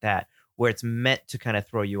stuff like that, where it's meant to kind of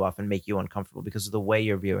throw you off and make you uncomfortable because of the way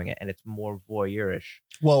you're viewing it, and it's more voyeurish.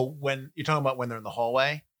 Well, when you're talking about when they're in the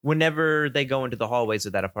hallway, whenever they go into the hallways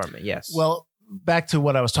of that apartment, yes. Well, back to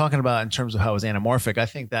what I was talking about in terms of how it was anamorphic, I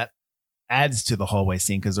think that adds to the hallway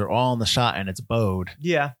scene because they're all in the shot and it's bowed.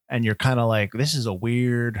 Yeah. And you're kind of like, this is a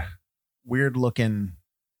weird looking,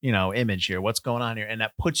 image here. What's going on here? And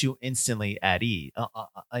that puts you instantly at ease,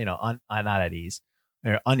 not at ease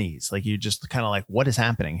or unease. Like you just kind of like, what is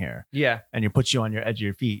happening here? Yeah. And it puts you on your edge of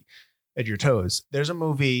your feet, edge of your toes. There's a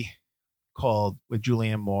movie with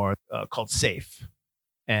Julianne Moore called Safe.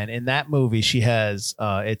 And in that movie, she has,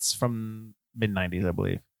 it's from mid-90s, I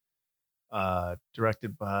believe.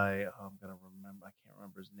 Directed by, I can't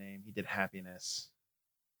remember his name. He did Happiness.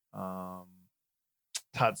 Todd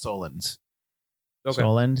Solondz. Okay.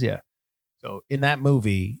 Solondz, yeah. So in that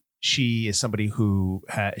movie, she is somebody who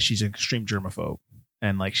she's an extreme germaphobe,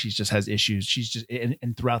 and like she just has issues. She's just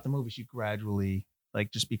and throughout the movie, she gradually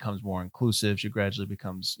like just becomes more inclusive. She gradually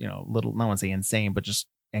becomes little, not want to say insane, but just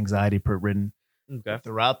anxiety ridden. Okay.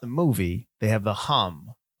 Throughout the movie, they have the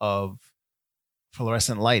hum of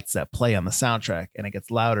fluorescent lights that play on the soundtrack, and it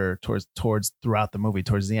gets louder towards throughout the movie,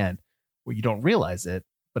 towards the end, where you don't realize it,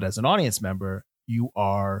 but as an audience member, you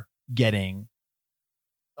are getting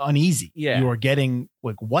uneasy. Yeah. You are getting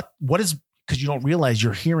like what is, because you don't realize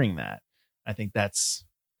you're hearing that. I think that's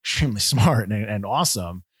extremely smart and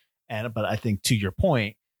awesome. But I think to your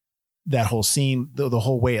point, that whole scene, the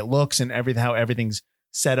whole way it looks and everything, how everything's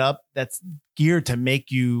set up, that's geared to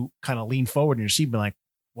make you kind of lean forward in your seat and be like,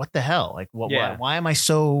 what the hell? Like, why am I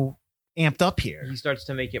so amped up here? He starts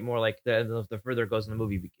to make it more like the further it goes in the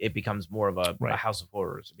movie, it becomes more of a house of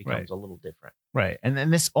horrors. It becomes a little different. Right. And then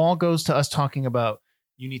this all goes to us talking about,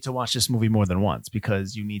 you need to watch this movie more than once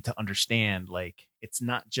because you need to understand, like, it's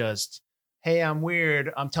not just, hey, I'm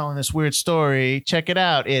weird, I'm telling this weird story, check it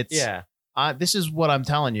out. It's this is what I'm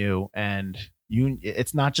telling you, and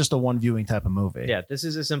it's not just a one viewing type of movie. Yeah, this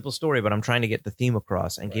is a simple story, but I'm trying to get the theme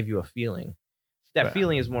across and give you a feeling. That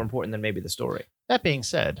feeling is more important than maybe the story. That being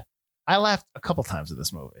said, I laughed a couple times at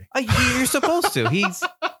this movie. You're supposed to.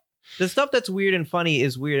 The stuff that's weird and funny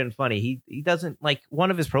is weird and funny. He doesn't, like, one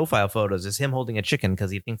of his profile photos is him holding a chicken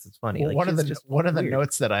because he thinks it's funny. Well, like, one of the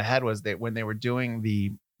notes that I had was that when they were doing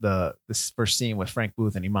this first scene with Frank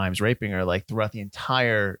Booth and he mimes raping her, like throughout the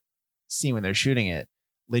entire scene when they're shooting it,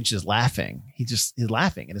 Lynch is laughing. He's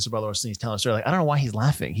laughing, and Isabella Rossellini's telling a story. Like, I don't know why he's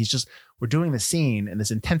laughing. We're doing the scene and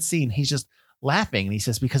this intense scene. He's just laughing, and he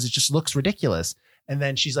says because it just looks ridiculous. And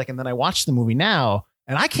then she's like, and then I watched the movie now,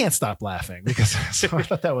 and I can't stop laughing because so I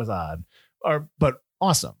thought that was odd, but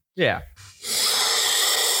awesome. Yeah.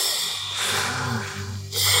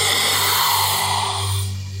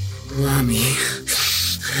 Mommy.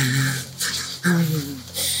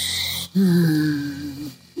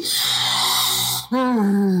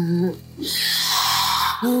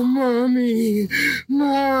 Oh, mommy.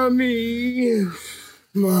 Mommy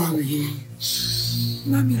loves you.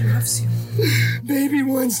 Baby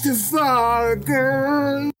wants to fuck.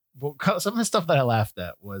 Well, some of the stuff that I laughed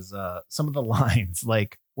at was some of the lines,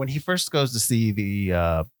 like when he first goes to see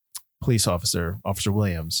the police officer, Officer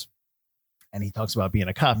Williams, and he talks about being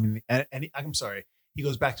a cop. I'm sorry, he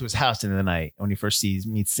goes back to his house in the night when he first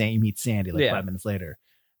meets Sandy like 5 minutes later,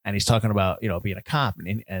 and he's talking about being a cop,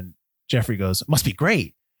 and Jeffrey goes, "Must be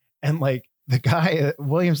great," and like the guy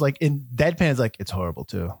Williams, like in deadpan, is like, "It's horrible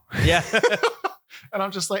too." Yeah. And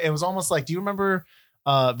I'm just like, it was almost like, do you remember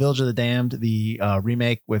Village of the Damned, the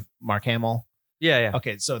remake with Mark Hamill? Yeah.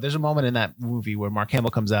 Okay, so there's a moment in that movie where Mark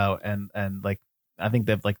Hamill comes out and like, I think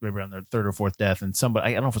they've like maybe on their third or fourth death, and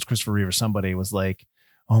somebody, I don't know if it's Christopher Reeve or somebody, was like,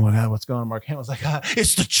 "Oh my God, what's going on?" Mark Hamill's like,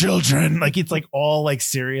 "It's the children." Like, it's like all like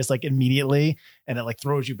serious, like immediately, and it like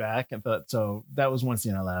throws you back. And so that was one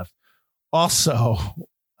scene I laughed. Also,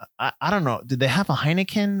 I don't know. Did they have a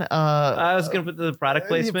Heineken? I was gonna put the product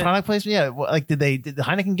placement. Product placement, yeah. Well, like, did the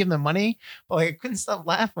Heineken give them money? But like, I couldn't stop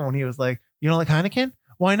laughing when he was like, "You don't like Heineken?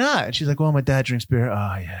 Why not?" And she's like, "Well, my dad drinks beer."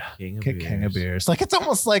 Oh yeah, King of beers. Like, it's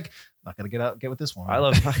almost like, I'm not gonna get with this one. I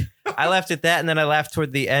laughed at that, and then I laughed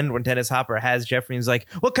toward the end when Dennis Hopper has Jeffrey and he's like,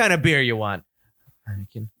 "What kind of beer you want?"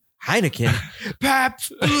 Heineken.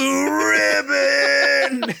 Pabst Blue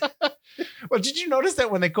Ribbon. Well, did you notice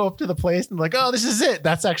that when they go up to the place and like, "Oh, this is it"?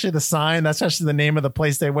 That's actually the sign. That's actually the name of the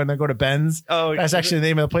place when they go to Ben's. Oh, that's actually the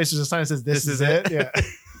name of the place. There's a sign that says, "This is it." Yeah.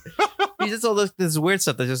 He's just all this weird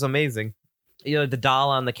stuff that's just amazing. The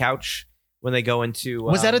doll on the couch when they go into.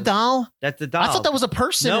 Was that a doll? That's the doll. I thought that was a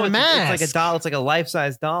person. No, in a mask. it's like a doll. It's like a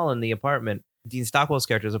life-size doll in the apartment. Dean Stockwell's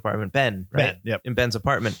character's apartment, Ben, right? Yep. In Ben's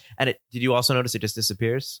apartment. And did you also notice it just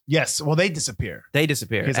disappears? Yes. Well, they disappear. They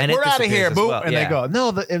disappear. Like, and we're out of here, boop. Well. And they go,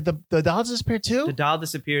 no, the doll disappear too? The doll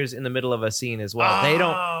disappears in the middle of a scene as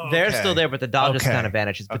well. They're still there, but the doll just kind of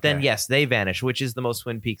vanishes. But then, yes, they vanish, which is the most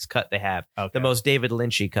Twin Peaks cut they have. The most David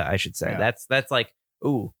Lynchy cut, I should say. Yeah. That's like,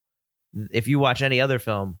 ooh, if you watch any other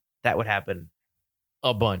film, that would happen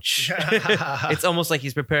a bunch. It's almost like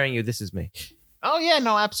he's preparing you. This is me. Oh, yeah,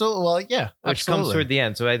 no, absolutely. Well, yeah, which comes toward the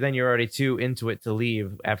end. So then you're already too into it to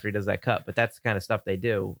leave after he does that cut. But that's the kind of stuff they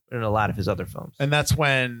do in a lot of his other films. And that's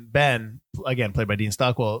when Ben, again, played by Dean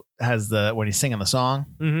Stockwell, has when he's singing the song.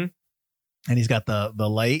 Mm-hmm. And he's got the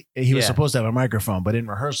light. He was supposed to have a microphone, but in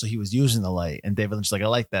rehearsal, he was using the light. And David Lynch's like, "I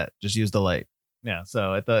like that. Just use the light." Yeah.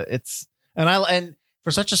 So and for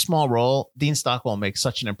such a small role, Dean Stockwell makes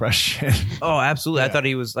such an impression. Oh, absolutely. Yeah. I thought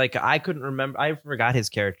he was like, I couldn't remember. I forgot his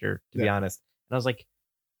character, to be honest. And I was like,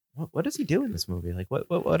 what does he do in this movie? Like,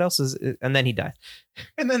 what else is it? And then he died.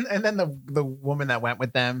 And then the woman that went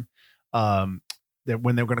with them, when they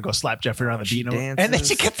were going to go slap Jeffrey around the beat, and then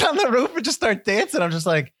she gets on the roof and just starts dancing. I'm just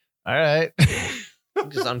like, all right. I'm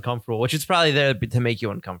just uncomfortable, which is probably there to make you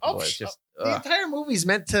uncomfortable. It's just the entire movie's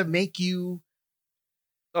meant to make you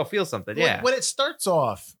feel something. Yeah. When it starts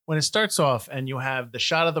off, and you have the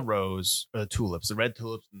shot of the rose or the tulips, the red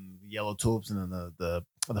tulips and the yellow tulips, and then the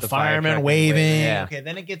fireman waving. Yeah. Okay,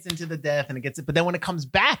 then it gets into the death, and but then when it comes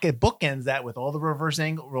back, it bookends that with all the reverse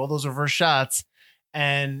angle, all those reverse shots,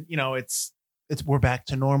 and it's we're back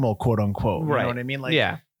to normal, quote unquote. Right. You know what I mean? Like,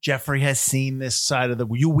 yeah. Jeffrey has seen this side of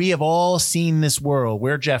we have all seen this world.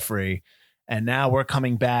 We're Jeffrey, and now we're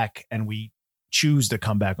coming back, and we choose to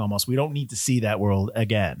come back almost. We don't need to see that world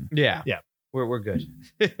again. Yeah. Yeah. We're good.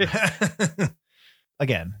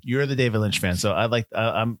 Again, you're the David Lynch fan, so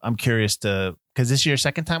I'm curious because this is your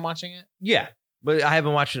second time watching it? Yeah. But I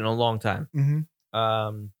haven't watched it in a long time. Mm-hmm.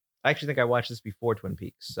 I actually think I watched this before Twin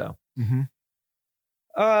Peaks. So,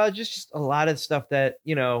 Mm-hmm. just a lot of stuff that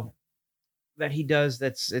that he does.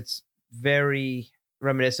 It's very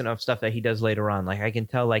reminiscent of stuff that he does later on. Like I can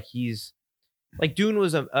tell, like he's like Dune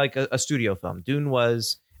was a studio film. Dune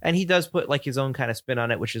was, and he does put like his own kind of spin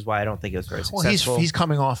on it, which is why I don't think it was very successful. Well, he's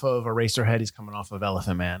coming off of Eraserhead. He's coming off of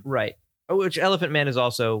Elephant Man. Right. Which Elephant Man is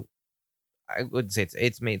also, I would say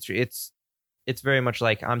it's mainstream. It's very much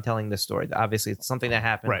like I'm telling this story. Obviously, it's something that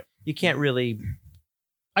happened. Right. You can't really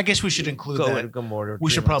I guess we should include go that. and go more. We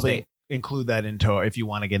should probably include that into, if you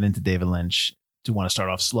want to get into David Lynch, to want to start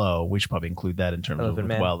off slow, we should probably include that in terms Elephant of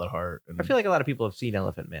Man. Wild at Heart. And, I feel like a lot of people have seen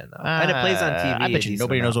Elephant Man though, and it plays on TV. I bet you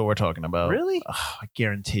nobody knows what we're talking about. Really? Oh, I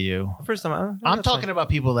guarantee you. First time I'm talking about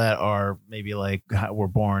people that are maybe like were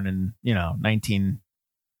born in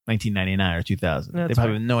 1999 or 2000. That's They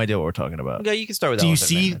probably fine. have no idea what we're talking about. Yeah, you can start with. Do you Elephant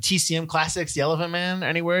see Man. TCM Classics, The Elephant Man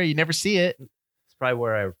anywhere? You never see it. It's probably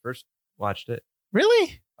where I first watched it.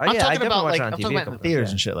 Really? Oh, I'm yeah, I talking definitely about watched like it on I'm TV talking a about in couple theaters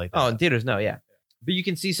times, and shit like that. Oh, in theaters, no, yeah. But you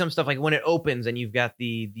can see some stuff like when it opens and you've got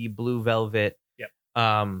the blue velvet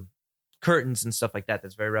curtains and stuff like that.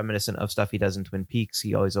 That's very reminiscent of stuff he does in Twin Peaks.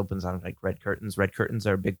 He always opens on like red curtains. Red curtains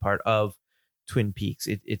are a big part of Twin Peaks.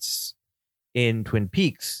 It's in Twin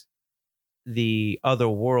Peaks, the other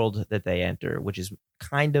world that they enter, which is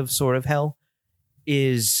kind of sort of hell,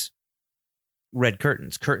 is red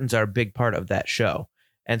curtains. Curtains are a big part of that show.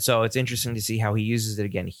 And so it's interesting to see how he uses it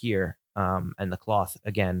again here, and the cloth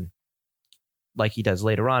again, like he does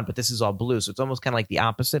later on. But this is all blue, so it's almost kind of like the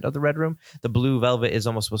opposite of the Red Room. The blue velvet is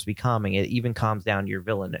almost supposed to be calming. It even calms down your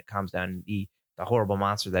villain. It calms down the horrible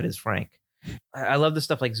monster that is Frank. I love the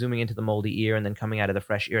stuff like zooming into the moldy ear and then coming out of the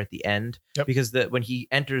fresh ear at the end. Yep. Because when he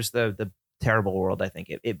enters the terrible world, I think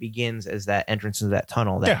it begins as that entrance into that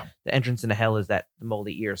tunnel. The entrance into hell is that the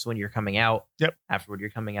moldy ear. So when you're coming out, afterward,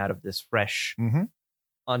 you're coming out of this fresh,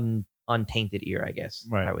 untainted ear, I guess.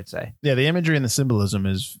 Right. I would say. Yeah, the imagery and the symbolism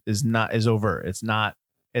is overt. It's not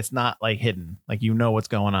like hidden. Like you know what's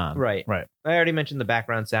going on. Right. Right. I already mentioned the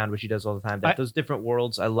background sound, which he does all the time. Those different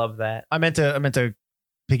worlds, I love that. I meant to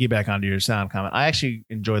piggyback onto your sound comment. I actually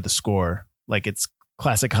enjoyed the score. Like it's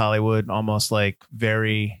classic Hollywood, almost like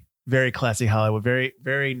very, very classic Hollywood, very,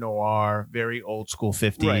 very noir, very old school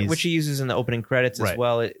 50s. Right, which he uses in the opening credits as Right.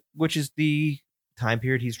 well, which is the time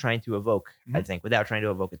period he's trying to evoke, I Mhm. think, without trying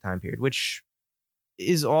to evoke a time period, which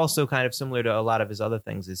is also kind of similar to a lot of his other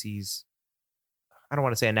things. Is he's, I don't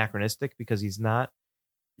want to say anachronistic because he's not.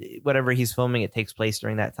 Whatever he's filming, it takes place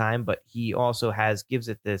during that time, but he also gives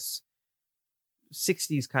it this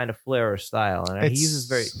 60s kind of flair or style, and he uses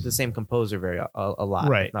the same composer a lot,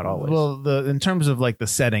 right, not always. Well, in terms of like the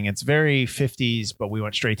setting, it's very 50s, but we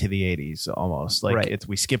went straight to the 80s almost. Like Right.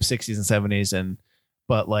 we skip 60s and 70s,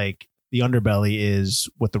 but like the underbelly is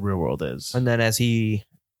what the real world is. And then as he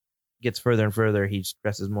gets further and further, he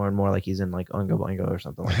dresses more and more like he's in like Oingo Boingo or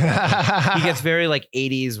something like that. He gets very like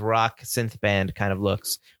 80s rock synth band kind of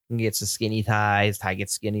looks. He gets the skinny ties, tie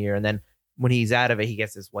gets skinnier, and then when he's out of it, he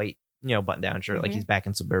gets this white, button down shirt, like he's back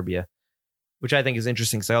in suburbia, which I think is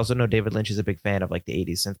interesting because I also know David Lynch is a big fan of like the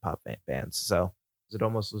 80s synth pop bands. So it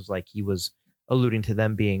almost was like he was alluding to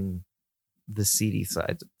them being the seedy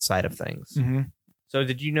side of things. Mm-hmm. So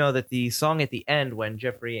did you know that the song at the end when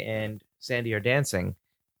Jeffrey and Sandy are dancing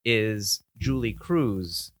is Julie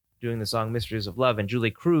Cruz doing the song Mysteries of Love? And Julie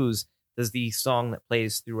Cruz does the song that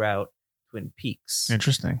plays throughout Twin Peaks.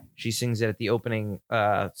 Interesting. She sings it at the opening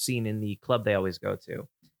scene in the club they always go to.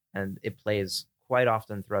 And it plays quite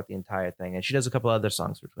often throughout the entire thing. And she does a couple other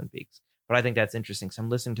songs for Twin Peaks. But I think that's interesting. So I'm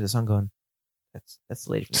listening to the song going, that's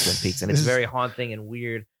the lady from Twin Peaks. And it's very haunting and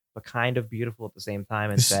weird, but kind of beautiful at the same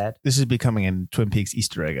time and sad. This is becoming a Twin Peaks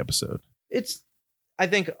Easter egg episode. I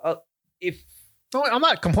think if No, I'm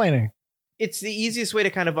not complaining. it's the easiest way to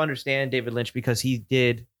kind of understand David Lynch because he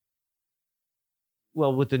did,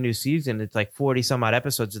 well, with the new season, it's like 40 some odd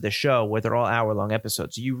episodes of the show where they're all hour-long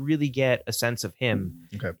episodes. You really get a sense of him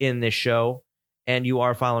in this show, and you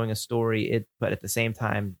are following a story, but at the same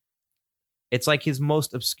time, it's like his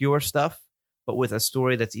most obscure stuff, but with a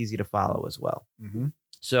story that's easy to follow as well. Mm-hmm.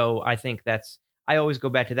 So I think I always go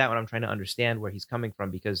back to that when I'm trying to understand where he's coming from,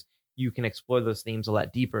 because you can explore those themes a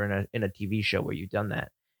lot deeper in a TV show where you've done that.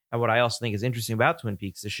 And what I also think is interesting about Twin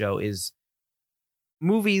Peaks, the show, is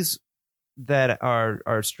movies that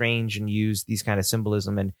are strange and use these kind of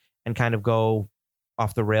symbolism and kind of go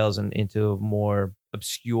off the rails and into more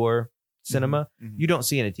obscure cinema. Mm-hmm. You don't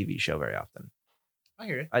see in a TV show very often. I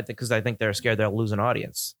hear it. I think they're scared they'll lose an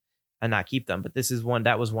audience and not keep them. But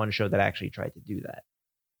that was one show that actually tried to do that.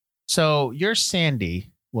 So you're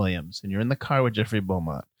Sandy Williams, and you're in the car with Jeffrey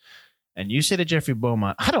Beaumont, And you say to Jeffrey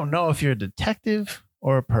Beaumont, I don't know if you're a detective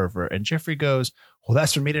or a pervert. And Jeffrey goes, well,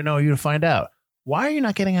 that's for me to know, you to find out. Why are you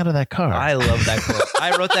not getting out of that car? I love that quote.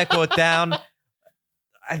 I wrote that quote down.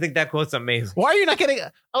 I think that quote's amazing. Why are you not getting?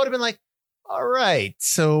 I would have been like, all right,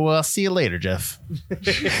 so I'll see you later, Jeff.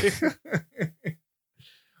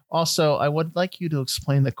 Also, I would like you to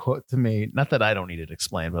explain the quote to me. Not that I don't need it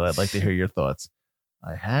explained, but I'd like to hear your thoughts.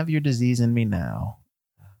 I have your disease in me now.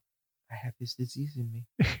 I have this disease in me.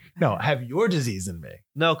 No, I have your disease in me.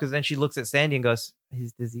 No, because then she looks at Sandy and goes,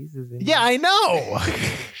 his disease is in me. Yeah, I know.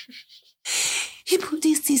 He put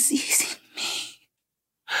this disease in me.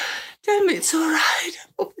 Tell me it's all right. I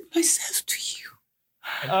open myself to you.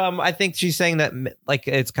 I think she's saying that like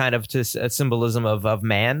it's kind of just a symbolism of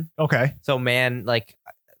man. Okay. So man like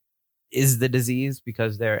is the disease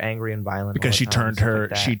because they're angry and violent. Because she turned her,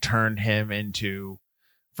 like she turned him into,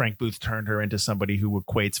 Frank Booth turned her into somebody who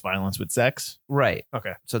equates violence with sex. right.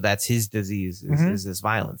 Okay. So that's his disease is this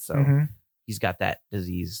violence. So he's got that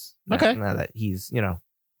disease. Okay. Now that he's,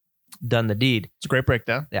 done the deed. It's a great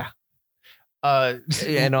breakdown. Yeah. And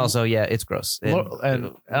And also, yeah, it's gross.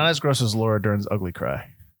 and as gross as Laura Dern's ugly cry.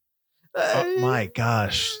 Oh my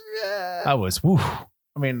gosh. I was, woo. I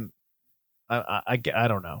mean, I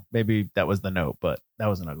don't know. Maybe that was the note, but that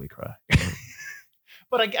was an ugly cry.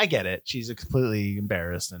 But I get it. She's completely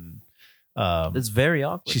embarrassed, and it's very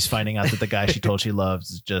awkward. she's finding out that the guy she told she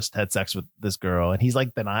loves just had sex with this girl, and he's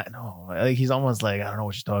like, he's almost like, I don't know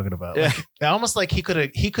what she's talking about. Yeah. Like, almost like he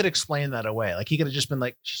could explain that away. Like he could have just been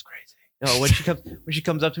like, she's crazy. No, when she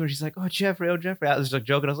comes up to him, she's like, oh Jeffrey. I was like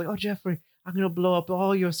joking. I was like, oh Jeffrey, I'm gonna blow up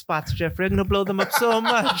all your spots, Jeffrey. I'm gonna blow them up so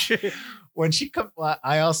much. When she comes,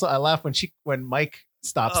 I laugh when Mike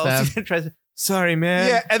stops them. She tries to, sorry, man.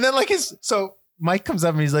 Yeah, and then so Mike comes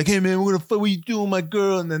up and he's like, "Hey man, we're gonna fight. What you doing, my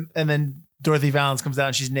girl?" And then Dorothy Valance comes out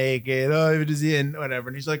and she's naked. Oh, it is in whatever.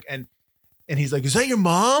 And he's like, and he's like, "Is that your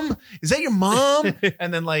mom? Is that your mom?"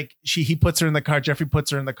 And then like he puts her in the car. Jeffrey puts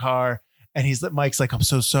her in the car, and Mike's like, "I'm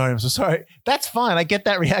so sorry. I'm so sorry." That's fine. I get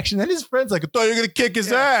that reaction. Then his friend's like, "I thought you were gonna kick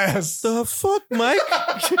his ass." The fuck, Mike?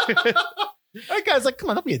 That guy's like, "Come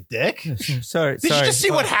on, don't be a dick." Sorry. Did you just see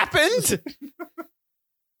what happened?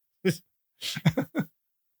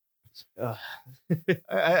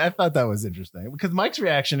 I thought that was interesting because Mike's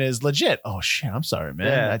reaction is legit. Oh shit, I'm sorry, man.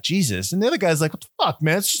 Yeah. Jesus. And the other guy's like, what the fuck,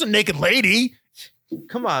 man? It's just a naked lady.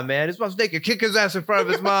 Come on, man. His mom's naked. Kick his ass in front of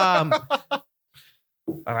his mom.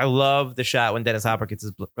 I love the shot when Dennis Hopper gets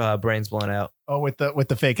his brains blown out. Oh, with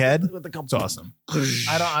the fake head? It's awesome.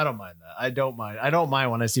 I don't mind that. I don't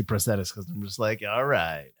mind when I see prosthetics because I'm just like, all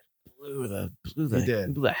right. Blew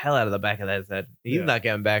the hell out of the back of that head. He's not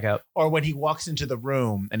getting back up. Or when he walks into the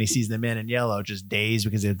room and he sees the man in yellow just dazed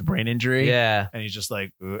because he had the brain injury. Yeah. And he's just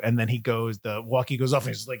like, ooh. And then the walkie goes off and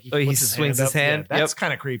he's just like, he swings his hand. Yeah, that's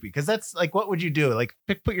kind of creepy because that's like, what would you do? Like,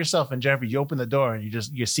 put yourself in Jeffrey. You open the door and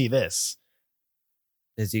you see this.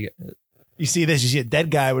 You see this, you see a dead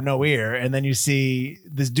guy with no ear, and then you see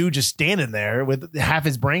this dude just standing there with half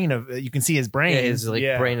his brain you can see his brain. Yeah, his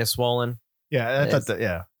brain is swollen. Yeah, I thought that.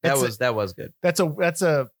 Yeah, that was good. That's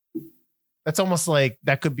almost like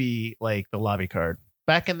that could be like the lobby card.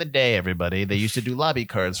 Back in the day, everybody, they used to do lobby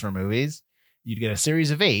cards for movies. You'd get a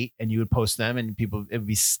series of 8, and you would post them, and it would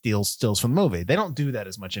be stills from the movie. They don't do that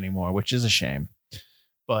as much anymore, which is a shame.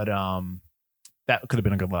 But that could have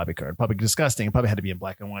been a good lobby card. Probably disgusting. It probably had to be in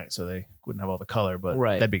black and white, so they wouldn't have all the color. But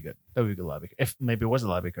that'd be good. That would be a good lobby card. If maybe it was a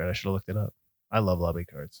lobby card, I should have looked it up. I love lobby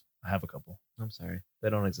cards. I have a couple. I'm sorry, they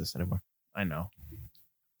don't exist anymore. I know.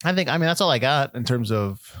 I mean, that's all I got in terms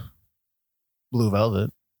of Blue Velvet.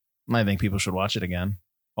 I think people should watch it again.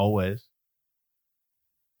 Always.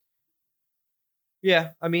 Yeah,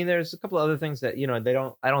 I mean, there's a couple of other things that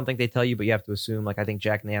I don't think they tell you, but you have to assume. Like, I think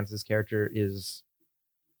Jack Nance's character is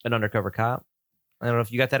an undercover cop. I don't know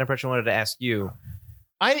if you got that impression. I wanted to ask you.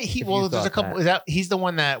 There's a couple. He's the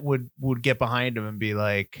one that would get behind him and be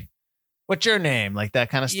like, "What's your name?" Like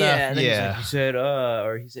that kind of stuff. Yeah, and then he said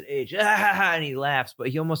H, and he laughs, but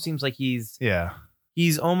he almost seems like he's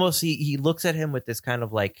almost he looks at him with this kind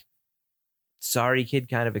of like sorry kid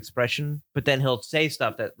kind of expression, but then he'll say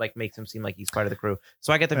stuff that like makes him seem like he's part of the crew.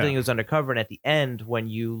 So I get the feeling he was undercover, and at the end when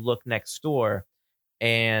you look next door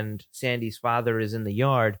and Sandy's father is in the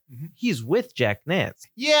yard, he's with Jack Nance.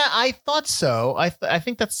 Yeah, I thought so. I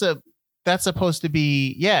think that's supposed to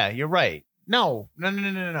be. Yeah, you're right. No.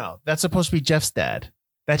 That's supposed to be Jeff's dad.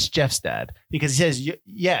 That's Jeff's dad because he says,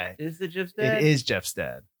 "Yeah, is it Jeff's dad? It is Jeff's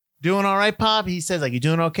dad." Doing all right, Pop? He says, like, you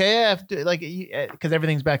doing okay? Yeah, like, because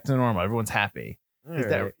everything's back to normal. Everyone's happy.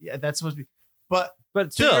 Right. That's supposed to be. But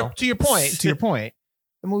still, to your point,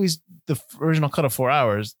 the movie's the original cut of 4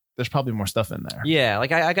 hours. there's probably more stuff in there. Yeah,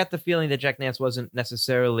 like I got the feeling that Jack Nance wasn't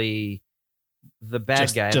necessarily the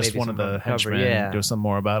bad guy. Just maybe one of the someone covered. henchmen. Yeah. There's some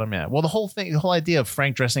more about him. Yeah. Well, the whole idea of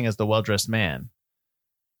Frank dressing as the well-dressed man,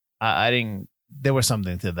 I didn't. There was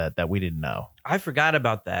something to that we didn't know. I forgot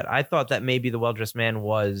about that. I thought that maybe the well-dressed man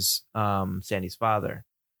was Sandy's father.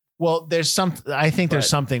 Well, I think there's But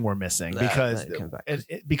something we're missing because that comes back.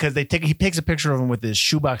 because he takes a picture of him with his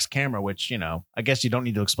shoebox camera, which I guess you don't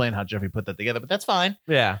need to explain how Jeffrey put that together, but that's fine.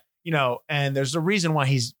 Yeah. And there's a reason why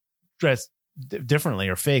he's dressed differently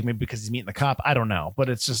or fake, maybe because he's meeting the cop. I don't know, but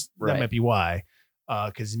it's just that Right. might be why,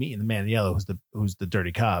 because he's meeting the man in yellow, who's the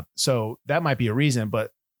dirty cop. So that might be a reason,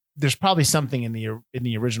 but there's probably something in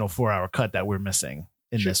the original 4-hour cut that we're missing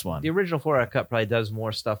in Sure. this one. The original 4-hour cut probably does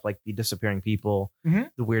more stuff like the disappearing people,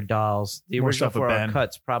 Mhm. the weird dolls. The More original stuff with 4-hour Ben.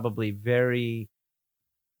 cut's probably very,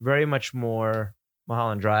 very much more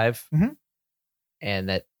Mulholland Drive. Mhm. And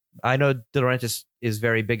that I know De Laurentiis is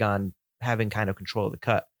very big on having kind of control of the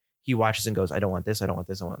cut. He watches and goes, I don't want this, I don't want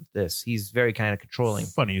this, I want this. He's very kind of controlling.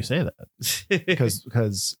 Funny you say that. because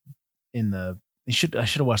I should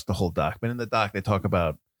have watched the whole doc, but in the doc they talk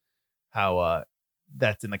about how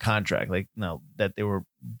that's in the contract, like that they were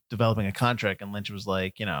developing a contract, and Lynch was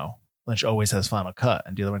like, Lynch always has final cut,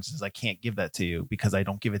 and De Laurentiis says, I can't give that to you because I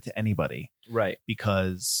don't give it to anybody, Right.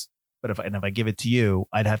 but if I give it to you,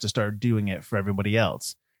 I'd have to start doing it for everybody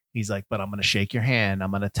else. He's like, but I'm going to shake your hand,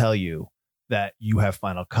 I'm going to tell you that you have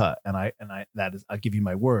final cut, and I'll give you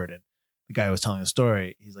my word. And the guy who was telling the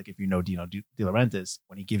story, he's like, if you know De Laurentiis,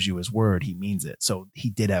 when he gives you his word, he means it. So he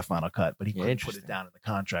did have final cut, but he couldn't put it down in the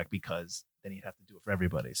contract because then he'd have to do it for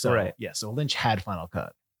everybody. So Right. yeah, so Lynch had final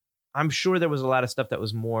cut. I'm sure there was a lot of stuff that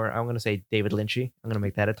was more, I'm going to say David Lynchy. I'm going to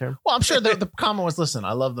make that a term. Well, I'm sure the comment was, listen,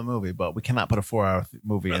 I love the movie, but we cannot put a 4-hour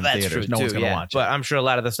movie in theaters. No one's going to watch it. But I'm sure a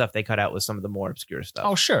lot of the stuff they cut out was some of the more obscure stuff.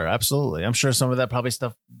 Oh, sure, absolutely. I'm sure some of that probably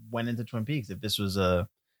stuff went into Twin Peaks. If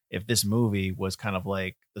this movie was kind of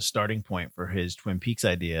like the starting point for his Twin Peaks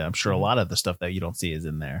idea, I'm sure a lot of the stuff that you don't see is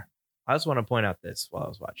in there. I just want to point out this while I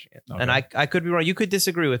was watching it. Okay. And I could be wrong. You could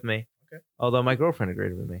disagree with me. Okay. Although my girlfriend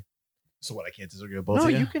agreed with me. So what? I can't disagree with both No,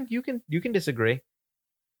 of you. you can disagree.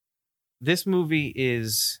 This movie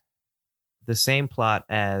is the same plot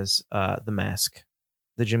as The Mask,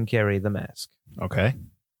 the Jim Carrey The Mask. Okay,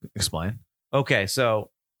 explain. Okay,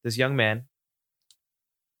 so this young man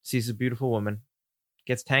sees a beautiful woman,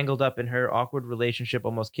 gets tangled up in her awkward relationship,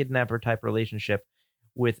 almost kidnapper type relationship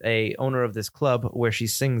with a owner of this club where she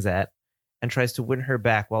sings at, and tries to win her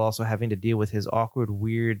back while also having to deal with his awkward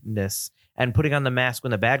weirdness. And putting on the mask when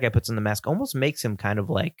the bad guy puts on the mask almost makes him kind of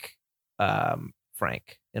like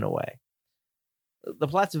Frank in a way. The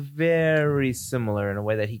plot's very similar in a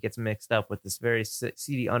way that he gets mixed up with this very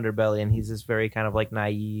seedy underbelly, and he's this very kind of like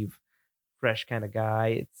naive, fresh kind of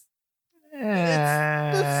guy. It's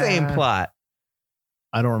the same plot.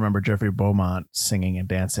 I don't remember Jeffrey Beaumont singing and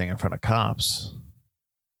dancing in front of cops.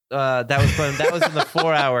 That was in the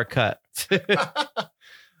 4-hour cut.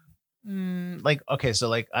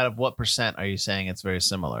 Out of what percent are you saying it's very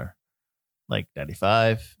similar? Like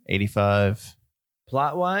 95, 85?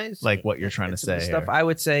 Plot wise, Like what you're trying to say stuff. here. I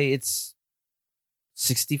would say it's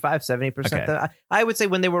 65, 70%. Okay. I would say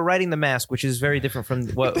when they were writing The Mask, which is very different from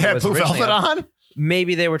what They had was Blue originally Velvet on?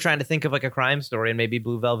 Maybe they were trying to think of like a crime story, and maybe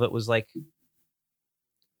Blue Velvet was like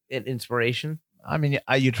an inspiration. I mean,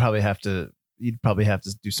 you'd probably have to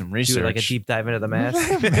do some research. Do like a deep dive into The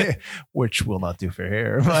Mask. Which we'll not do for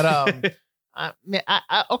here. But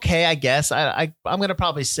okay, I guess I'm gonna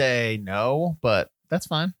probably say no, but that's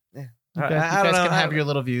fine. Yeah. You I guys don't know. can have your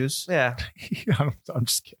little views. Yeah. I'm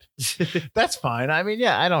just kidding. That's fine. I mean,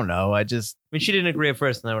 yeah, I don't know. I mean, she didn't agree at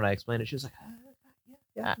first, and then when I explained it, she was like,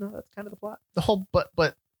 "Yeah, no, that's kind of the plot." the whole but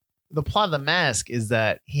the plot of The Mask is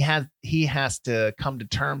that he has to come to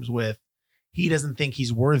terms with he doesn't think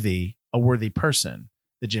he's a worthy person,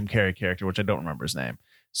 the Jim Carrey character, which I don't remember his name.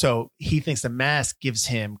 So he thinks the mask gives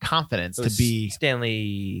him confidence It to was be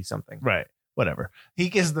Stanley something. right. Whatever. He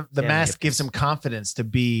gives the Stanley mask Ipkiss. gives him confidence to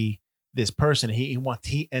be this person.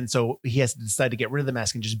 And so he has to decide to get rid of the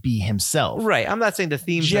mask and just be himself. Right. I'm not saying the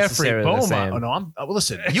theme's Jeffrey necessarily the Beaumont. same. Oh no,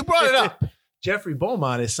 listen. You brought it up. Jeffrey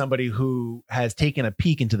Beaumont is somebody who has taken a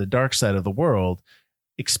peek into the dark side of the world,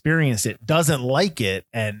 experienced it, doesn't like it,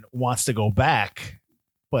 and wants to go back.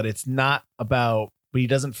 But it's not about. But he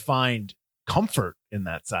doesn't find comfort in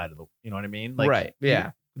that side of the. You know what I mean? Right.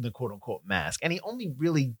 Yeah. The quote unquote mask, and he only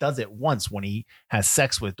really does it once when he has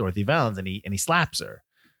sex with Dorothy Valens and he slaps her.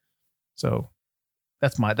 So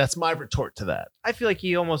that's my retort to that. I feel like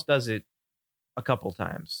he almost does it a couple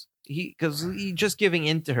times. Because he just giving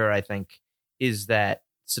in to her, I think, is that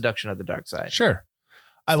seduction of the dark side. Sure,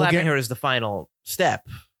 I will Slapping get her is the final step.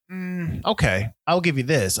 Okay, I'll give you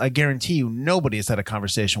this. I guarantee you, nobody has had a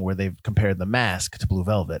conversation where they've compared The Mask to Blue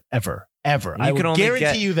Velvet ever. I can will only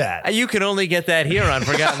guarantee you that. You can only get that here on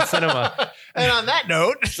Forgotten Cinema. And on that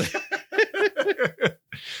note,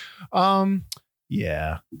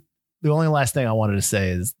 yeah. The only last thing I wanted to say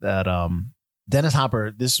is that Dennis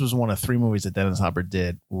Hopper, this was one of 3 movies that Dennis Hopper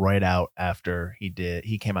did right out after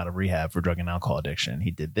he came out of rehab for drug and alcohol addiction.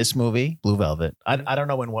 He did this movie, Blue Velvet. I don't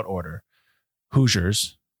know in what order.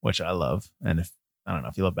 Hoosiers, which I love. And I don't know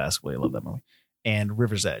if you love basketball, you love that movie. And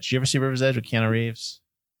River's Edge. Did you ever see River's Edge with Keanu Reeves?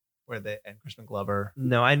 And Crispin Glover?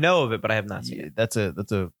 No, I know of it, but I have not seen it.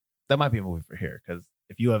 That might be a movie for here, because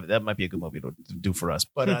if you have, that might be a good movie to do for us.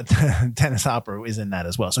 But Dennis Hopper is in that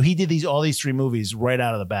as well. So he did all these 3 movies right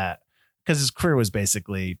out of the bat because his career was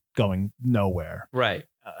basically going nowhere. Right.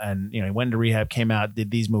 And he went into rehab, came out, did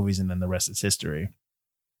these movies, and then the rest is history.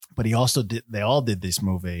 But he also they all did this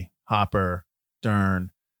movie. Hopper,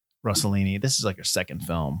 Dern, Rossellini. This is like her second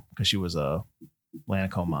film because she was a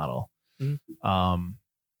Lancome model. Mm-hmm.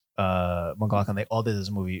 McLaughlin, they all did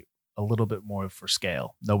this movie a little bit more for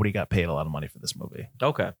scale. Nobody got paid a lot of money for this movie.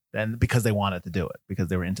 Okay. And because they wanted to do it, because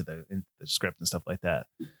they were into the script and stuff like that.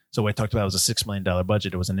 So what I talked about was a $6 million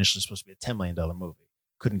budget. It was initially supposed to be a $10 million movie.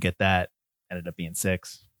 Couldn't get that. Ended up being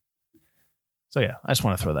 6. So yeah, I just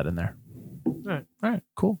want to throw that in there. All right,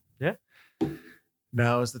 cool. Yeah.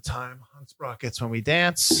 Now is the time on Sprockets when we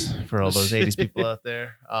dance for all those 80s people out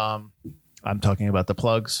there. I'm talking about the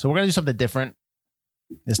plugs. So we're going to do something different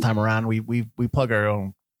this time around. We plug our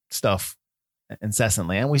own stuff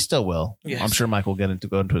incessantly, and we still will. Yes. I'm sure Mike will go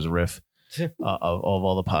into his riff of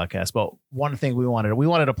all the podcasts. But one thing we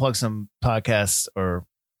wanted to plug some podcasts, or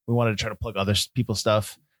we wanted to try to plug other people's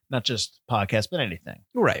stuff, not just podcasts, but anything.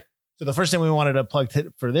 Right. So the first thing we wanted to plug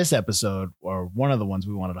for this episode, or one of the ones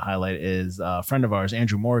we wanted to highlight, is a friend of ours,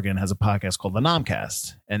 Andrew Morgan, has a podcast called The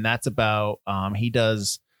Nomcast. And that's about, he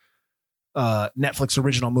does Netflix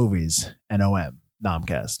original movies, NOM,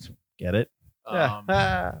 Nomcast. Get it?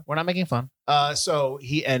 We're not making fun. So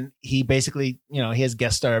he basically, you know, he has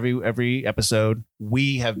guest star every episode.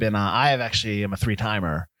 We have been I'm a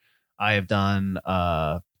 3-timer. I have done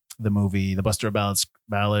the movie The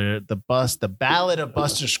Ballad of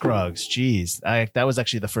Buster Scruggs. Jeez, that was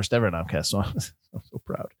actually the first ever Nomcast, so I'm so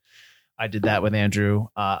proud. I did that with Andrew.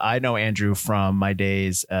 I know Andrew from my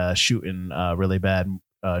days shooting really bad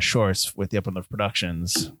shorts with the Up on the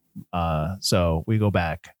Productions. So we go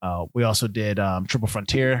back. We also did Triple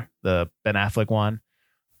Frontier, the Ben Affleck one.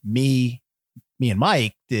 Me and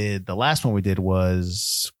Mike did, the last one we did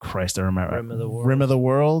was, Christ, I remember, Rim of the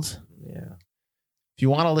World. Yeah. If you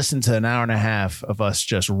want to listen to an hour and a half of us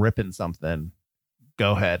just ripping something,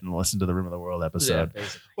 go ahead and listen to the Rim of the World episode. Yeah,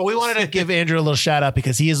 well, we wanted to give Andrew a little shout out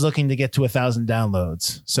because he is looking to get to 1,000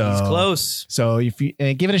 downloads. So he's close. So if you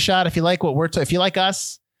give it a shot, if you like what if you like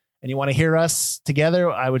us and you want to hear us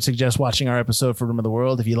together, I would suggest watching our episode for Rim of the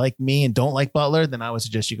World. If you like me and don't like Butler, then I would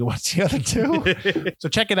suggest you go watch the other 2. So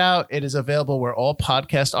check it out. It is available where all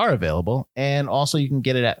podcasts are available. And also you can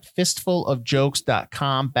get it at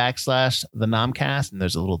fistfulofjokes.com/the Nomcast. And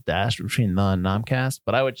there's a little dash between the and Nomcast.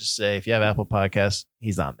 But I would just say if you have Apple Podcasts,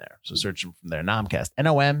 he's on there. So search him from there. Nomcast.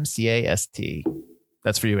 NOMCAST.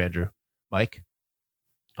 That's for you, Andrew. Mike?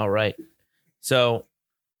 All right. So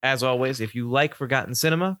as always, if you like Forgotten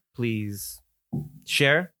Cinema, please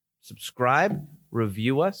share, subscribe,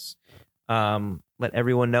 review us. Let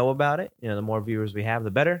everyone know about it. You know, the more viewers we have, the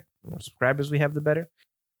better. The more subscribers we have, the better.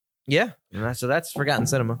 Yeah. So that's Forgotten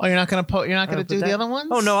Cinema. Oh, you're not gonna do the other ones?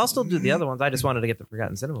 Oh no, I'll still do the other ones. I just wanted to get the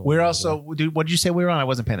Forgotten Cinema. We're also, dude. What did you say we were on? I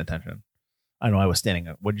wasn't paying attention. I know I was standing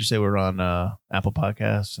up. What did you say we were on? Apple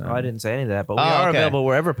Podcasts. Oh, I didn't say any of that, but we are available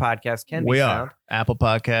wherever podcasts can be found. Apple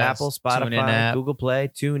Podcasts, Apple, Spotify, Google Play,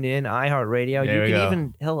 TuneIn, iHeartRadio. You can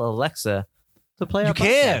even tell Alexa to play our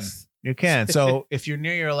podcast. You can. So if you're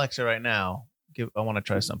near your Alexa right now, I want to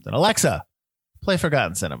try something. Alexa, play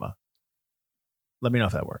Forgotten Cinema. Let me know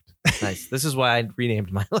if that worked. Nice. This is why I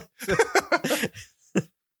renamed my Alexa.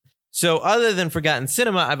 So other than Forgotten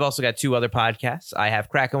Cinema, I've also got 2 other podcasts. I have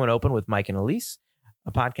Crack One Open with Mike and Elise,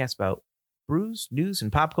 a podcast about brews, news, and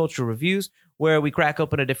pop culture reviews, where we crack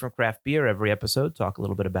open a different craft beer every episode, talk a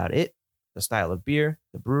little bit about it, the style of beer,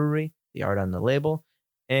 the brewery, the art on the label,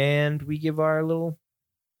 and we give our little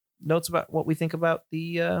notes about what we think about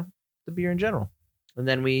the beer in general. And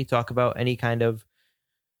then we talk about any kind of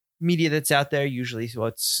media that's out there, usually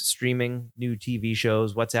what's streaming, new TV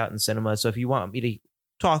shows, what's out in cinema. So if you want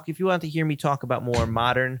to hear me talk about more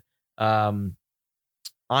modern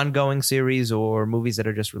ongoing series or movies that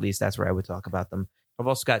are just released, that's where I would talk about them. I've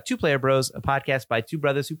also got Two Player Bros, a podcast by two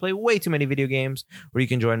brothers who play way too many video games, where you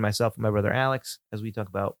can join myself and my brother Alex as we talk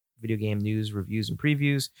about video game news, reviews, and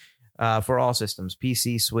previews for all systems,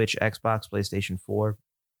 PC, Switch, Xbox, PlayStation 4,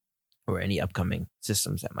 or any upcoming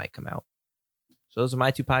systems that might come out. So those are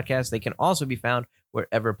my two podcasts. They can also be found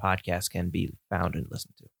wherever podcasts can be found and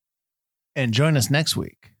listened to. And join us next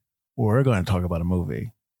week, where we're going to talk about a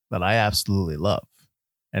movie that I absolutely love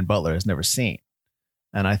and Butler has never seen.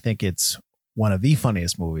 And I think it's one of the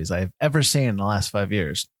funniest movies I've ever seen in the last 5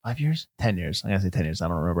 years. 5 years? 10 years. I'm going to say 10 years. I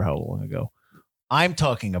don't remember how long ago. I'm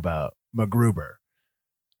talking about MacGruber.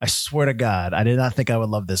 I swear to God, I did not think I would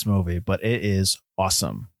love this movie, but it is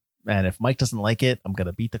awesome. And if Mike doesn't like it, I'm going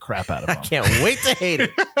to beat the crap out of him. I can't wait to hate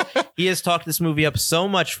it. He has talked this movie up so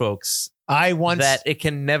much, folks, that it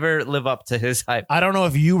can never live up to his hype. I don't know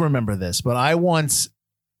if you remember this, but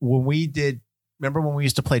when we did, remember when we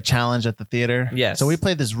used to play Challenge at the theater? Yes. So we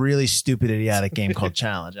played this really stupid, idiotic game called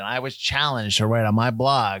Challenge. And I was challenged to write on my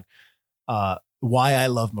blog why I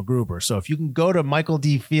love MacGruber. So if you can go to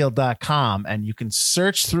michaeldfield.com and you can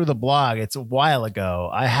search through the blog, it's a while ago.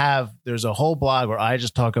 There's a whole blog where I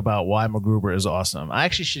just talk about why MacGruber is awesome. I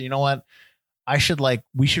actually should, you know what? We should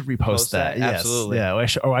repost that. Yes. Absolutely. Yeah.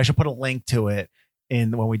 I should put a link to it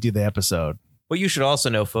when we do the episode. What you should also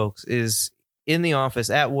know, folks, is in the office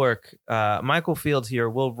at work, Michael Fields here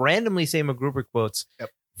will randomly say MacGruber quotes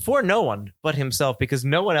for no one but himself, because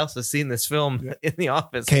no one else has seen this film in the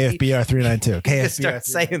office. KFBR 392. KFBR start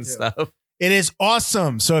saying stuff. It is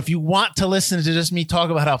awesome. So if you want to listen to just me talk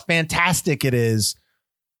about how fantastic it is,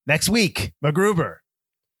 next week, MacGruber.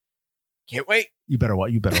 Can't wait. You better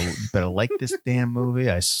like this damn movie.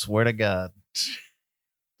 I swear to God.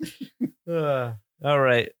 All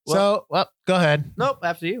right. Well, go ahead. Nope.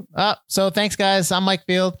 After you. So thanks, guys. I'm Mike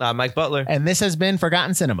Field. I'm Mike Butler. And this has been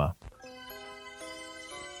Forgotten Cinema.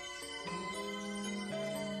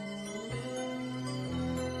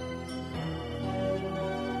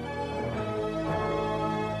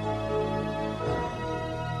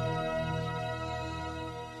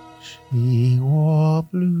 She wore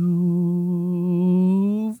blue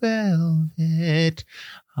velvet.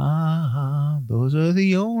 Those are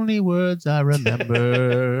the only words I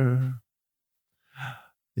remember.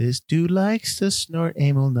 This dude likes to snort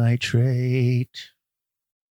amyl nitrate.